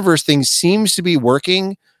MonsterVerse thing seems to be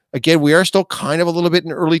working. Again, we are still kind of a little bit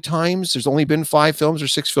in early times. There's only been 5 films or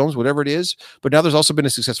 6 films, whatever it is. But now there's also been a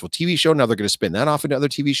successful TV show. Now they're going to spin that off into other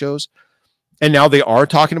TV shows. And now they are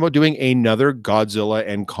talking about doing another Godzilla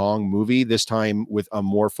and Kong movie, this time with a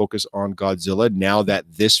more focus on Godzilla. Now that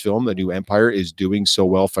this film, The New Empire, is doing so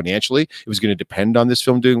well financially, it was going to depend on this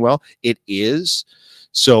film doing well. It is.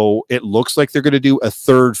 So it looks like they're going to do a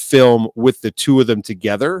third film with the two of them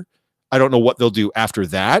together. I don't know what they'll do after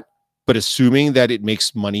that, but assuming that it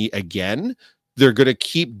makes money again, they're going to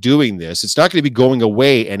keep doing this. It's not going to be going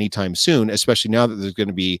away anytime soon, especially now that there's going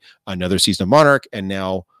to be another season of Monarch and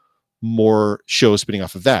now more shows spinning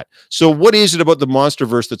off of that. So what is it about the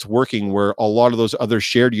MonsterVerse that's working where a lot of those other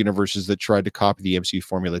shared universes that tried to copy the MCU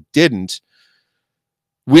formula didn't?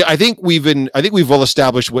 I think we've well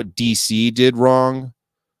established what DC did wrong.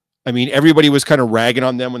 I mean, everybody was kind of ragging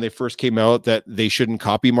on them when they first came out that they shouldn't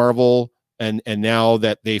copy Marvel. And now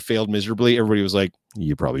that they failed miserably, everybody was like,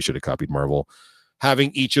 you probably should have copied Marvel.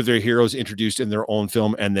 Having each of their heroes introduced in their own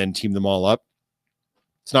film and then team them all up.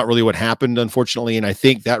 It's not really what happened, unfortunately. And I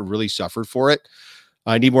think that really suffered for it.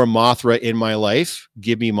 I need more Mothra in my life.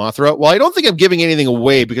 Give me Mothra. Well, I don't think I'm giving anything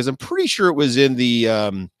away because I'm pretty sure it was in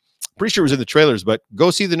the trailers, but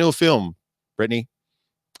go see the new film, Brittany.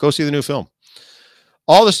 Go see the new film.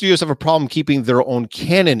 All the studios have a problem keeping their own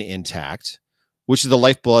canon intact, which is the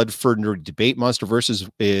lifeblood for nerd debate. MonsterVerse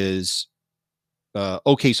is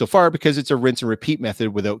okay so far because it's a rinse and repeat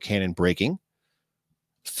method without canon breaking.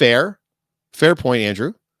 Fair point,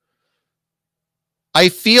 Andrew. I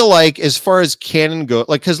feel like as far as canon go,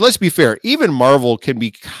 like, because let's be fair, even Marvel can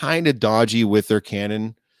be kind of dodgy with their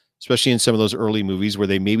canon, especially in some of those early movies where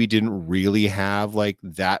they maybe didn't really have like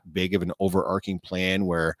that big of an overarching plan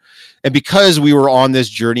and because we were on this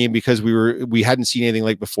journey and because we hadn't seen anything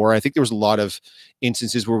like before, I think there was a lot of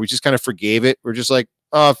instances where we just kind of forgave it. We're just like,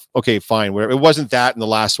 oh, okay, fine, whatever. It wasn't that in the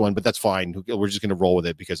last one, but that's fine. We're just going to roll with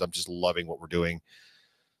it because I'm just loving what we're doing.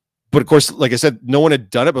 But of course, like I said, no one had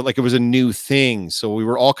done it, but like it was a new thing. So we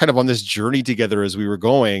were all kind of on this journey together as we were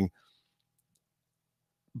going.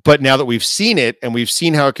 But now that we've seen it and we've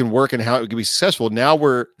seen how it can work and how it can be successful,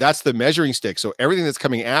 now that's the measuring stick. So everything that's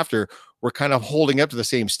coming after, we're kind of holding up to the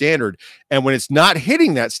same standard. And when it's not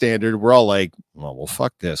hitting that standard, we're all like, well,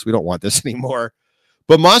 fuck this. We don't want this anymore.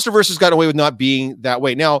 But MonsterVerse has gotten away with not being that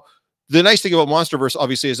way. Now, the nice thing about MonsterVerse,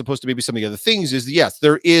 obviously, as opposed to maybe some of the other things, is yes,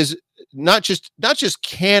 there is not just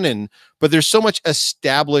canon, but there's so much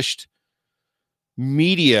established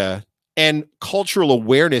media and cultural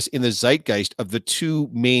awareness in the zeitgeist of the two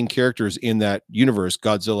main characters in that universe,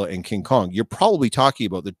 Godzilla and King Kong. You're probably talking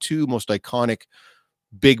about the two most iconic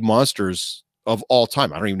big monsters of all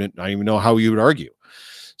time. I don't even know how you would argue.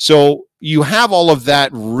 So you have all of that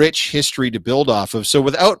rich history to build off of. So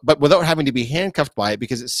without having to be handcuffed by it,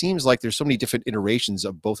 because it seems like there's so many different iterations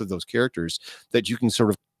of both of those characters that you can sort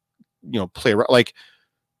of, play around. Like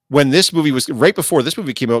when this movie was right before this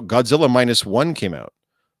movie came out, Godzilla -1 came out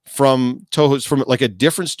from Toho's, from like a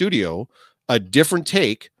different studio, a different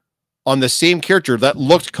take on the same character that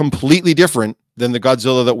looked completely different than the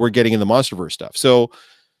Godzilla that we're getting in the MonsterVerse stuff. So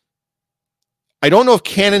I don't know if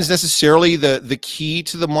canon's necessarily the key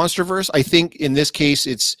to the MonsterVerse. I think in this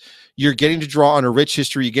case, you're getting to draw on a rich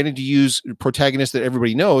history. You're getting to use protagonists that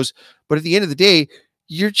everybody knows. But at the end of the day,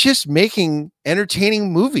 you're just making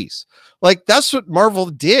entertaining movies. Like that's what Marvel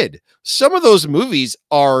did. Some of those movies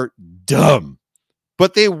are dumb,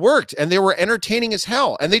 but they worked and they were entertaining as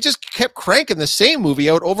hell. And they just kept cranking the same movie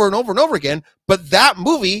out over and over and over again. But that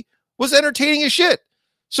movie was entertaining as shit.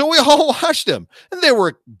 So we all watched them, and there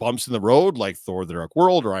were bumps in the road like Thor: The Dark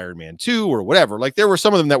World or Iron Man 2 or whatever. Like there were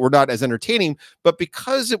some of them that were not as entertaining, but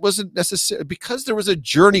because it wasn't necessary, because there was a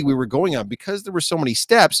journey we were going on, because there were so many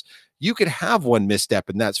steps, you could have one misstep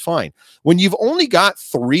and that's fine. When you've only got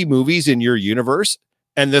 3 movies in your universe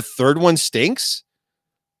and the third one stinks,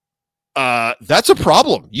 that's a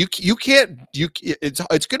problem.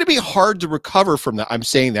 It's going to be hard to recover from that. I'm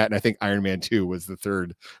saying that, and I think Iron Man 2 was the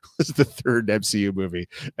third MCU movie,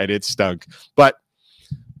 and it stunk. But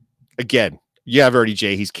again, you have already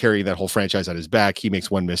Jay. He's carrying that whole franchise on his back. He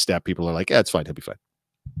makes one misstep. People are like, "Yeah, it's fine. He'll be fine."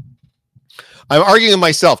 I'm arguing with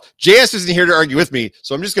myself. JS isn't here to argue with me,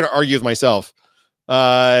 so I'm just going to argue with myself.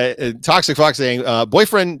 Toxic Fox saying,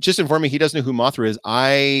 boyfriend just informed me he doesn't know who Mothra is.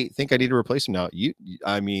 I think I need to replace him now.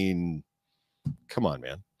 I mean, come on,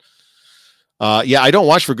 man. Yeah, I don't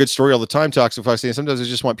watch for good story all the time, Toxic Fox saying. Sometimes I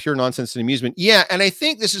just want pure nonsense and amusement. Yeah, and I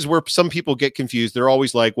think this is where some people get confused. They're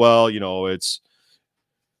always like, well, it's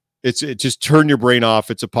just turn your brain off.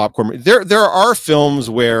 It's a popcorn. There are films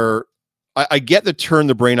where I get the turn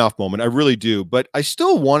the brain off moment. I really do, but I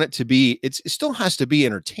still want it to be, it still has to be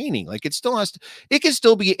entertaining. Like it can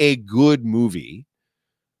still be a good movie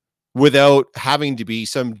without having to be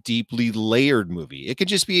some deeply layered movie. It could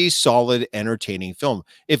just be a solid, entertaining film.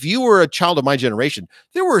 If you were a child of my generation,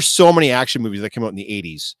 there were so many action movies that came out in the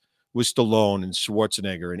 80s with Stallone and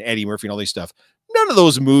Schwarzenegger and Eddie Murphy and all these stuff. None of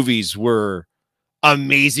those movies were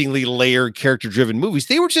amazingly layered, character-driven movies.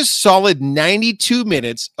 They were just solid 92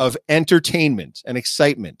 minutes of entertainment and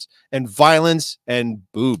excitement and violence and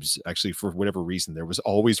boobs. Actually, for whatever reason, there was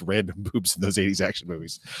always random boobs in those 80s action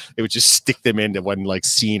movies. They would just stick them into one like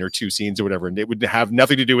scene or two scenes or whatever, and it would have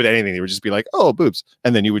nothing to do with anything. They would just be like, oh, boobs.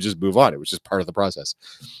 And then you would just move on. It was just part of the process.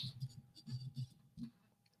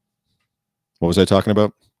 What was I talking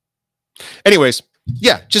about? Anyways,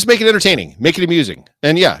 yeah, just make it entertaining, make it amusing.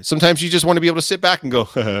 And yeah, sometimes you just want to be able to sit back and go,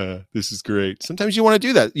 this is great. Sometimes you want to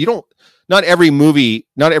do that. You don't, not every movie,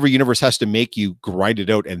 not every universe has to make you grind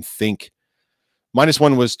it out and think.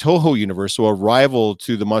 -1 was Toho universe, so a rival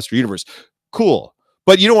to the Monster Universe. Cool.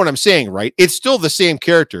 But you know what I'm saying, right? It's still the same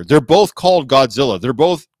character. They're both called Godzilla. They're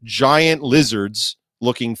both giant lizards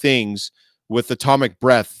looking things with atomic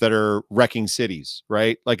breath that are wrecking cities,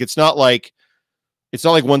 right? Like, it's not like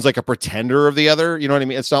one's like a pretender of the other. You know what I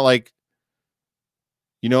mean? It's not like,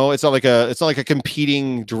 you know, it's not like a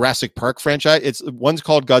competing Jurassic Park franchise. It's one's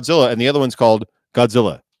called Godzilla and the other one's called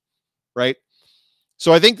Godzilla, right?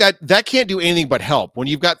 So I think that can't do anything but help when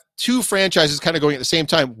you've got two franchises kind of going at the same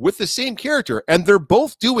time with the same character, and they're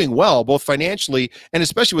both doing well, both financially and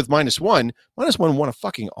especially with -1. -1 won a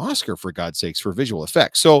fucking Oscar, for God's sakes, for visual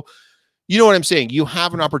effects. So you know what I'm saying? You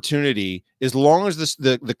have an opportunity as long as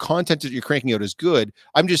the content that you're cranking out is good.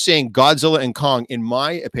 I'm just saying Godzilla and Kong, in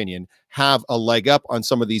my opinion, have a leg up on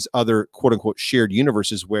some of these other quote unquote shared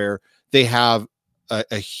universes where they have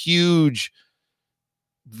a huge,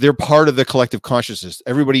 they're part of the collective consciousness.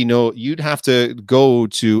 Everybody know you'd have to go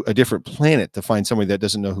to a different planet to find somebody that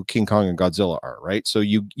doesn't know who King Kong and Godzilla are, right? So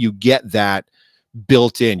you get that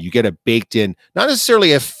built in, you get a baked in, not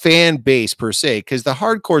necessarily a fan base per se, because the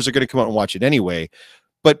hardcores are going to come out and watch it anyway,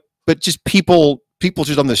 but just people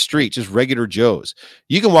just on the street, just regular Joes.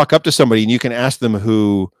 You can walk up to somebody and you can ask them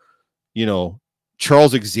who, you know,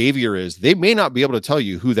 Charles Xavier is. They may not be able to tell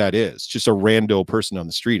you who that is. Just a rando person on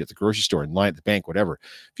the street, at the grocery store, in line at the bank, whatever.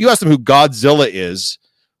 If you ask them who Godzilla is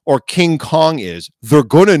or King Kong is, they're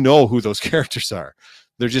going to know who those characters are.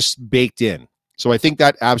 They're just baked in. So I think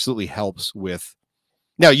that absolutely helps with.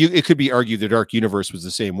 Now, it could be argued the Dark Universe was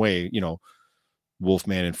the same way, you know,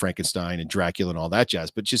 Wolfman and Frankenstein and Dracula and all that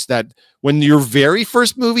jazz. But just that when your very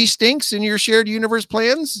first movie stinks in your shared universe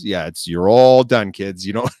plans, yeah, you're all done, kids.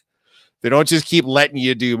 You know, they don't just keep letting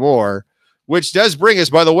you do more, which does bring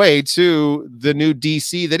us, by the way, to the new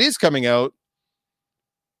DC that is coming out.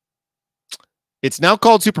 It's now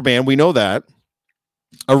called Superman. We know that.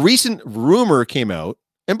 A recent rumor came out.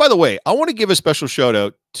 And by the way, I want to give a special shout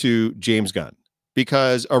out to James Gunn,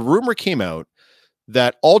 because a rumor came out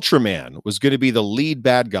that Ultraman was going to be the lead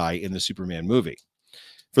bad guy in the Superman movie.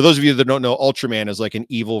 For those of you that don't know, Ultraman is like an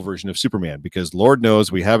evil version of Superman, because Lord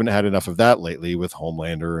knows we haven't had enough of that lately with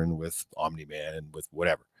Homelander and with Omni-Man and with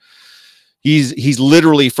whatever. He's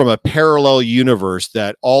literally from a parallel universe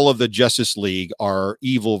that all of the Justice League are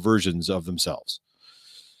evil versions of themselves.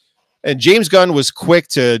 And James Gunn was quick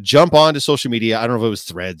to jump onto social media. I don't know if it was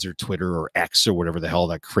Threads or Twitter or X or whatever the hell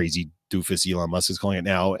that crazy doofus Elon Musk is calling it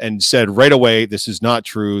now, and said right away, this is not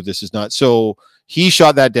true. This is not. So he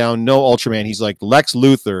shot that down. No Ultraman. He's like, Lex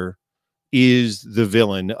Luthor is the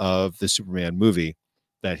villain of the Superman movie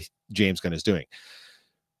that James Gunn is doing.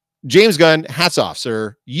 James Gunn, hats off,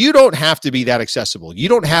 sir. You don't have to be that accessible. You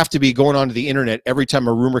don't have to be going onto the internet every time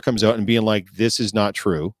a rumor comes out and being like, this is not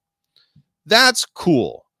true. That's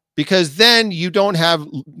cool, because then you don't have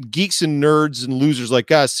geeks and nerds and losers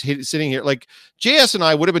like us sitting here. Like JS and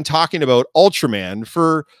I would have been talking about Ultraman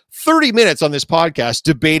for 30 minutes on this podcast,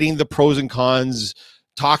 debating the pros and cons,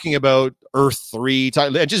 talking about Earth 3,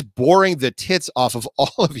 and just boring the tits off of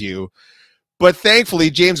all of you. But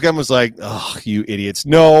thankfully, James Gunn was like, oh, you idiots.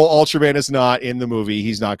 No, Ultraman is not in the movie.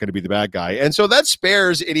 He's not going to be the bad guy. And so that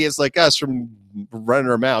spares idiots like us from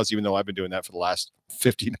running our mouths, even though I've been doing that for the last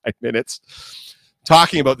 59 minutes.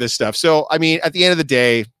 Talking about this stuff. So, I mean, at the end of the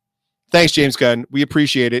day, thanks, James Gunn. We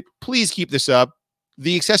appreciate it. Please keep this up.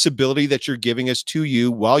 The accessibility that you're giving us to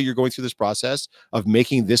you while you're going through this process of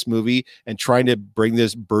making this movie and trying to bring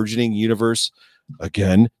this burgeoning universe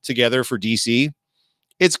again together for DC,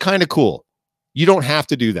 it's kind of cool. You don't have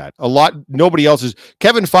to do that. Nobody else is.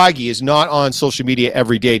 Kevin Feige is not on social media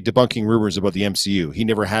every day debunking rumors about the MCU. He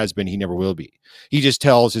never has been. He never will be. He just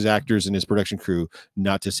tells his actors and his production crew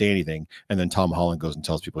not to say anything. And then Tom Holland goes and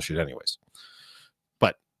tells people shit anyways.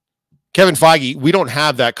 But Kevin Feige, we don't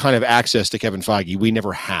have that kind of access to Kevin Feige. We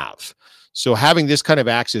never have. So having this kind of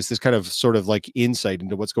access, this kind of sort of like insight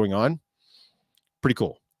into what's going on, pretty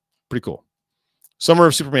cool. Pretty cool. Summer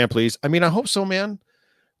of Superman, please. I mean, I hope so, man.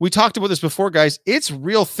 We talked about this before, guys. It's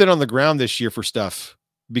real thin on the ground this year for stuff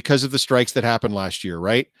because of the strikes that happened last year,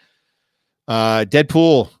 right?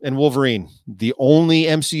 Deadpool and Wolverine, the only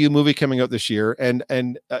MCU movie coming out this year, and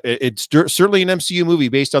it's certainly an MCU movie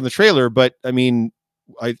based on the trailer. But I mean,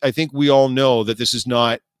 I think we all know that this is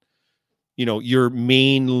not, you know, your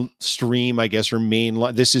mainstream, I guess, or main.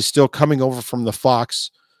 This is still coming over from the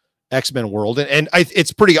Fox X-Men world, and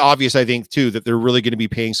it's pretty obvious, I think, too, that they're really going to be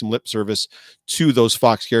paying some lip service to those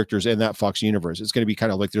Fox characters and that Fox universe. It's going to be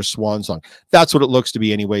kind of like their swan song. That's what it looks to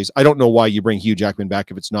be, anyways. I don't know why you bring Hugh Jackman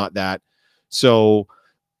back if it's not that. So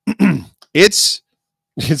it's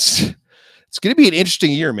going to be an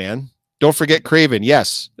interesting year, man. Don't forget Kraven.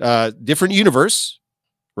 Yes. Different universe,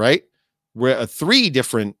 right? We're 3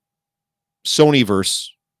 different Sonyverse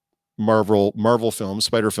Marvel films,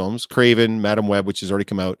 Spider films, Kraven, Madam Web, which has already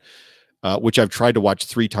come out, which I've tried to watch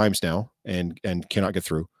 3 times now and cannot get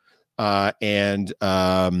through. And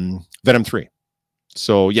Venom 3.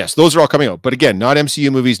 So yes, those are all coming out, but again, not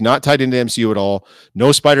MCU movies, not tied into MCU at all.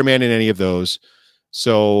 No Spider-Man in any of those.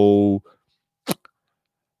 So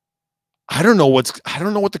I don't know what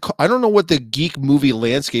the geek movie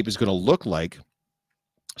landscape is going to look like.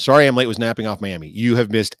 Sorry, I'm late. Was napping off Miami. You have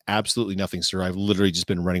missed absolutely nothing, sir. I've literally just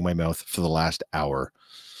been running my mouth for the last hour.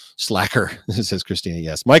 Slacker, says Christina.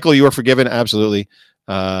 Yes, Michael, you are forgiven. Absolutely.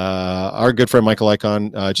 Our good friend Michael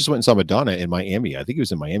Icon just went and saw Madonna in Miami. I think he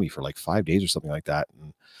was in Miami for like 5 days or something like that.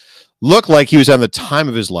 And looked like he was having the time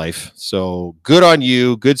of his life. So good on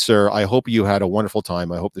you, good sir. I hope you had a wonderful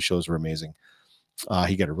time. I hope the shows were amazing.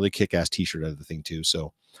 He got a really kick-ass t-shirt out of the thing too.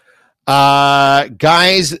 So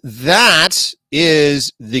guys, that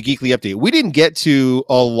is the Geekly Update. We didn't get to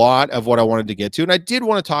a lot of what I wanted to get to, and I did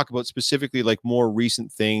want to talk about specifically like more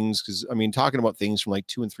recent things, because I mean, talking about things from like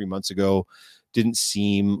 2 and 3 months ago didn't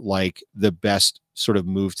seem like the best sort of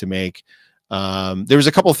move to make. There was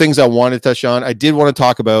a couple of things I wanted to touch on. I did want to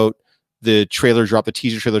talk about the trailer drop, the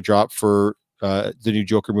teaser trailer drop for the new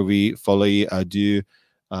Joker movie, Folie à Deux.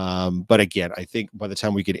 But again, I think by the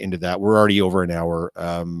time we get into that, we're already over an hour.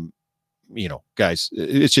 You know, guys,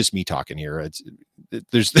 it's just me talking here.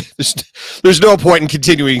 There's no point in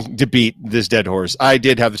continuing to beat this dead horse. I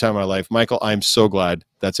did have the time of my life. Michael, I'm so glad.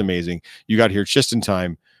 That's amazing. You got here just in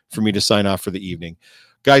time for me to sign off for the evening.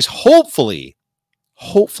 Guys, hopefully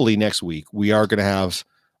next week we are going to have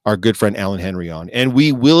our good friend Alan Henry on, and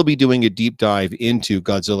we will be doing a deep dive into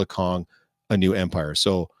Godzilla Kong, A New Empire.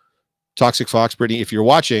 So Toxic Fox, Brittany, if you're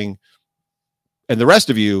watching, and the rest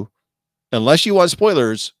of you, unless you want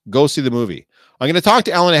spoilers, go see the movie. I'm going to talk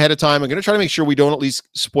to Alan ahead of time. I'm going to try to make sure we don't at least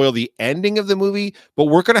spoil the ending of the movie, but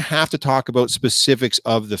we're going to have to talk about specifics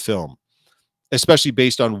of the film, especially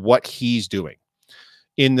based on what he's doing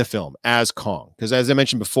in the film as Kong. Because as I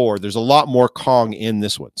mentioned before, there's a lot more Kong in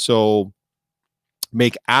this one. So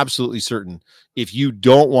make absolutely certain, if you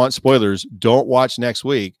don't want spoilers, don't watch next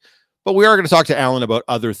week. But we are going to talk to Alan about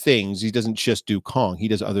other things. He doesn't just do Kong. He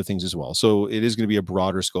does other things as well. So it is going to be a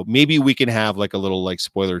broader scope. Maybe we can have like a little like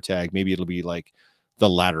spoiler tag. Maybe it'll be like the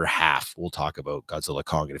latter half. We'll talk about Godzilla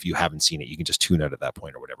Kong. And if you haven't seen it, you can just tune out at that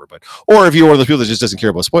point or whatever. But, or if you're one of those people that just doesn't care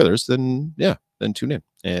about spoilers, then yeah, then tune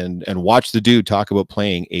in and watch the dude talk about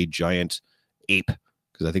playing a giant ape,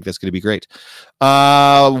 because I think that's going to be great.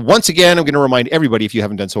 Once again, I'm going to remind everybody, if you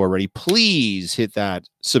haven't done so already, please hit that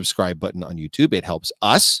subscribe button on YouTube. It helps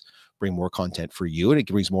us bring more content for you, and it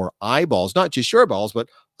brings more eyeballs, not just your eyeballs, but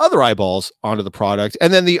other eyeballs onto the product.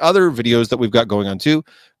 And then the other videos that we've got going on too.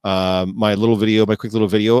 My quick little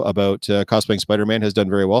video about cosplaying Spider-Man has done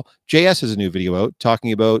very well. JS has a new video out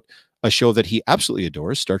talking about a show that he absolutely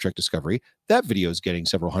adores, Star Trek Discovery. That video is getting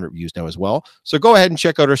several hundred views now as well. So go ahead and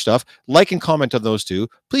check out our stuff. Like and comment on those two.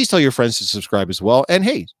 Please tell your friends to subscribe as well. And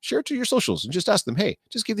hey, share it to your socials and just ask them, hey,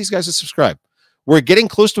 just give these guys a subscribe. We're getting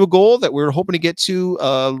close to a goal that we're hoping to get to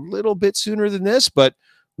a little bit sooner than this, but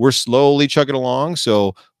we're slowly chugging along.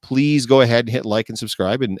 So please go ahead and hit like and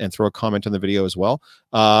subscribe and throw a comment on the video as well.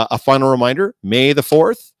 A final reminder, May the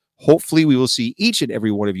 4th, hopefully we will see each and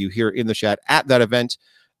every one of you here in the chat at that event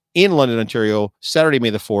in London, Ontario, Saturday, May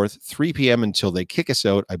the 4th, 3 p.m. until they kick us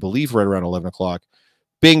out, I believe right around 11 o'clock.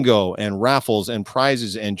 Bingo and raffles and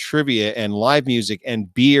prizes and trivia and live music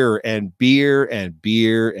and beer and beer and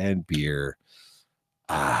beer and beer.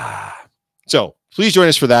 So please join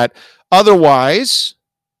us for that. Otherwise,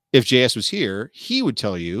 if JS was here, he would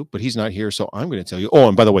tell you, but he's not here, so I'm going to tell you. Oh,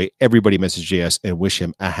 and by the way, everybody message JS and wish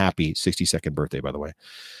him a happy 62nd birthday, by the way.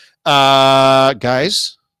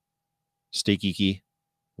 Guys, stay geeky.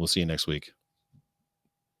 We'll see you next week.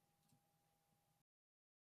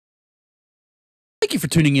 Thank you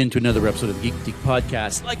for tuning in to another episode of Geek Boutique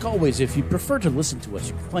Podcast. Like always, if you prefer to listen to us,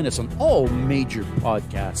 you can find us on all major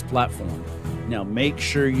podcast platforms. Now, make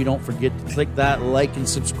sure you don't forget to click that like and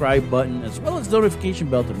subscribe button, as well as the notification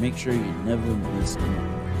bell to make sure you never miss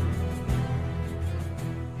a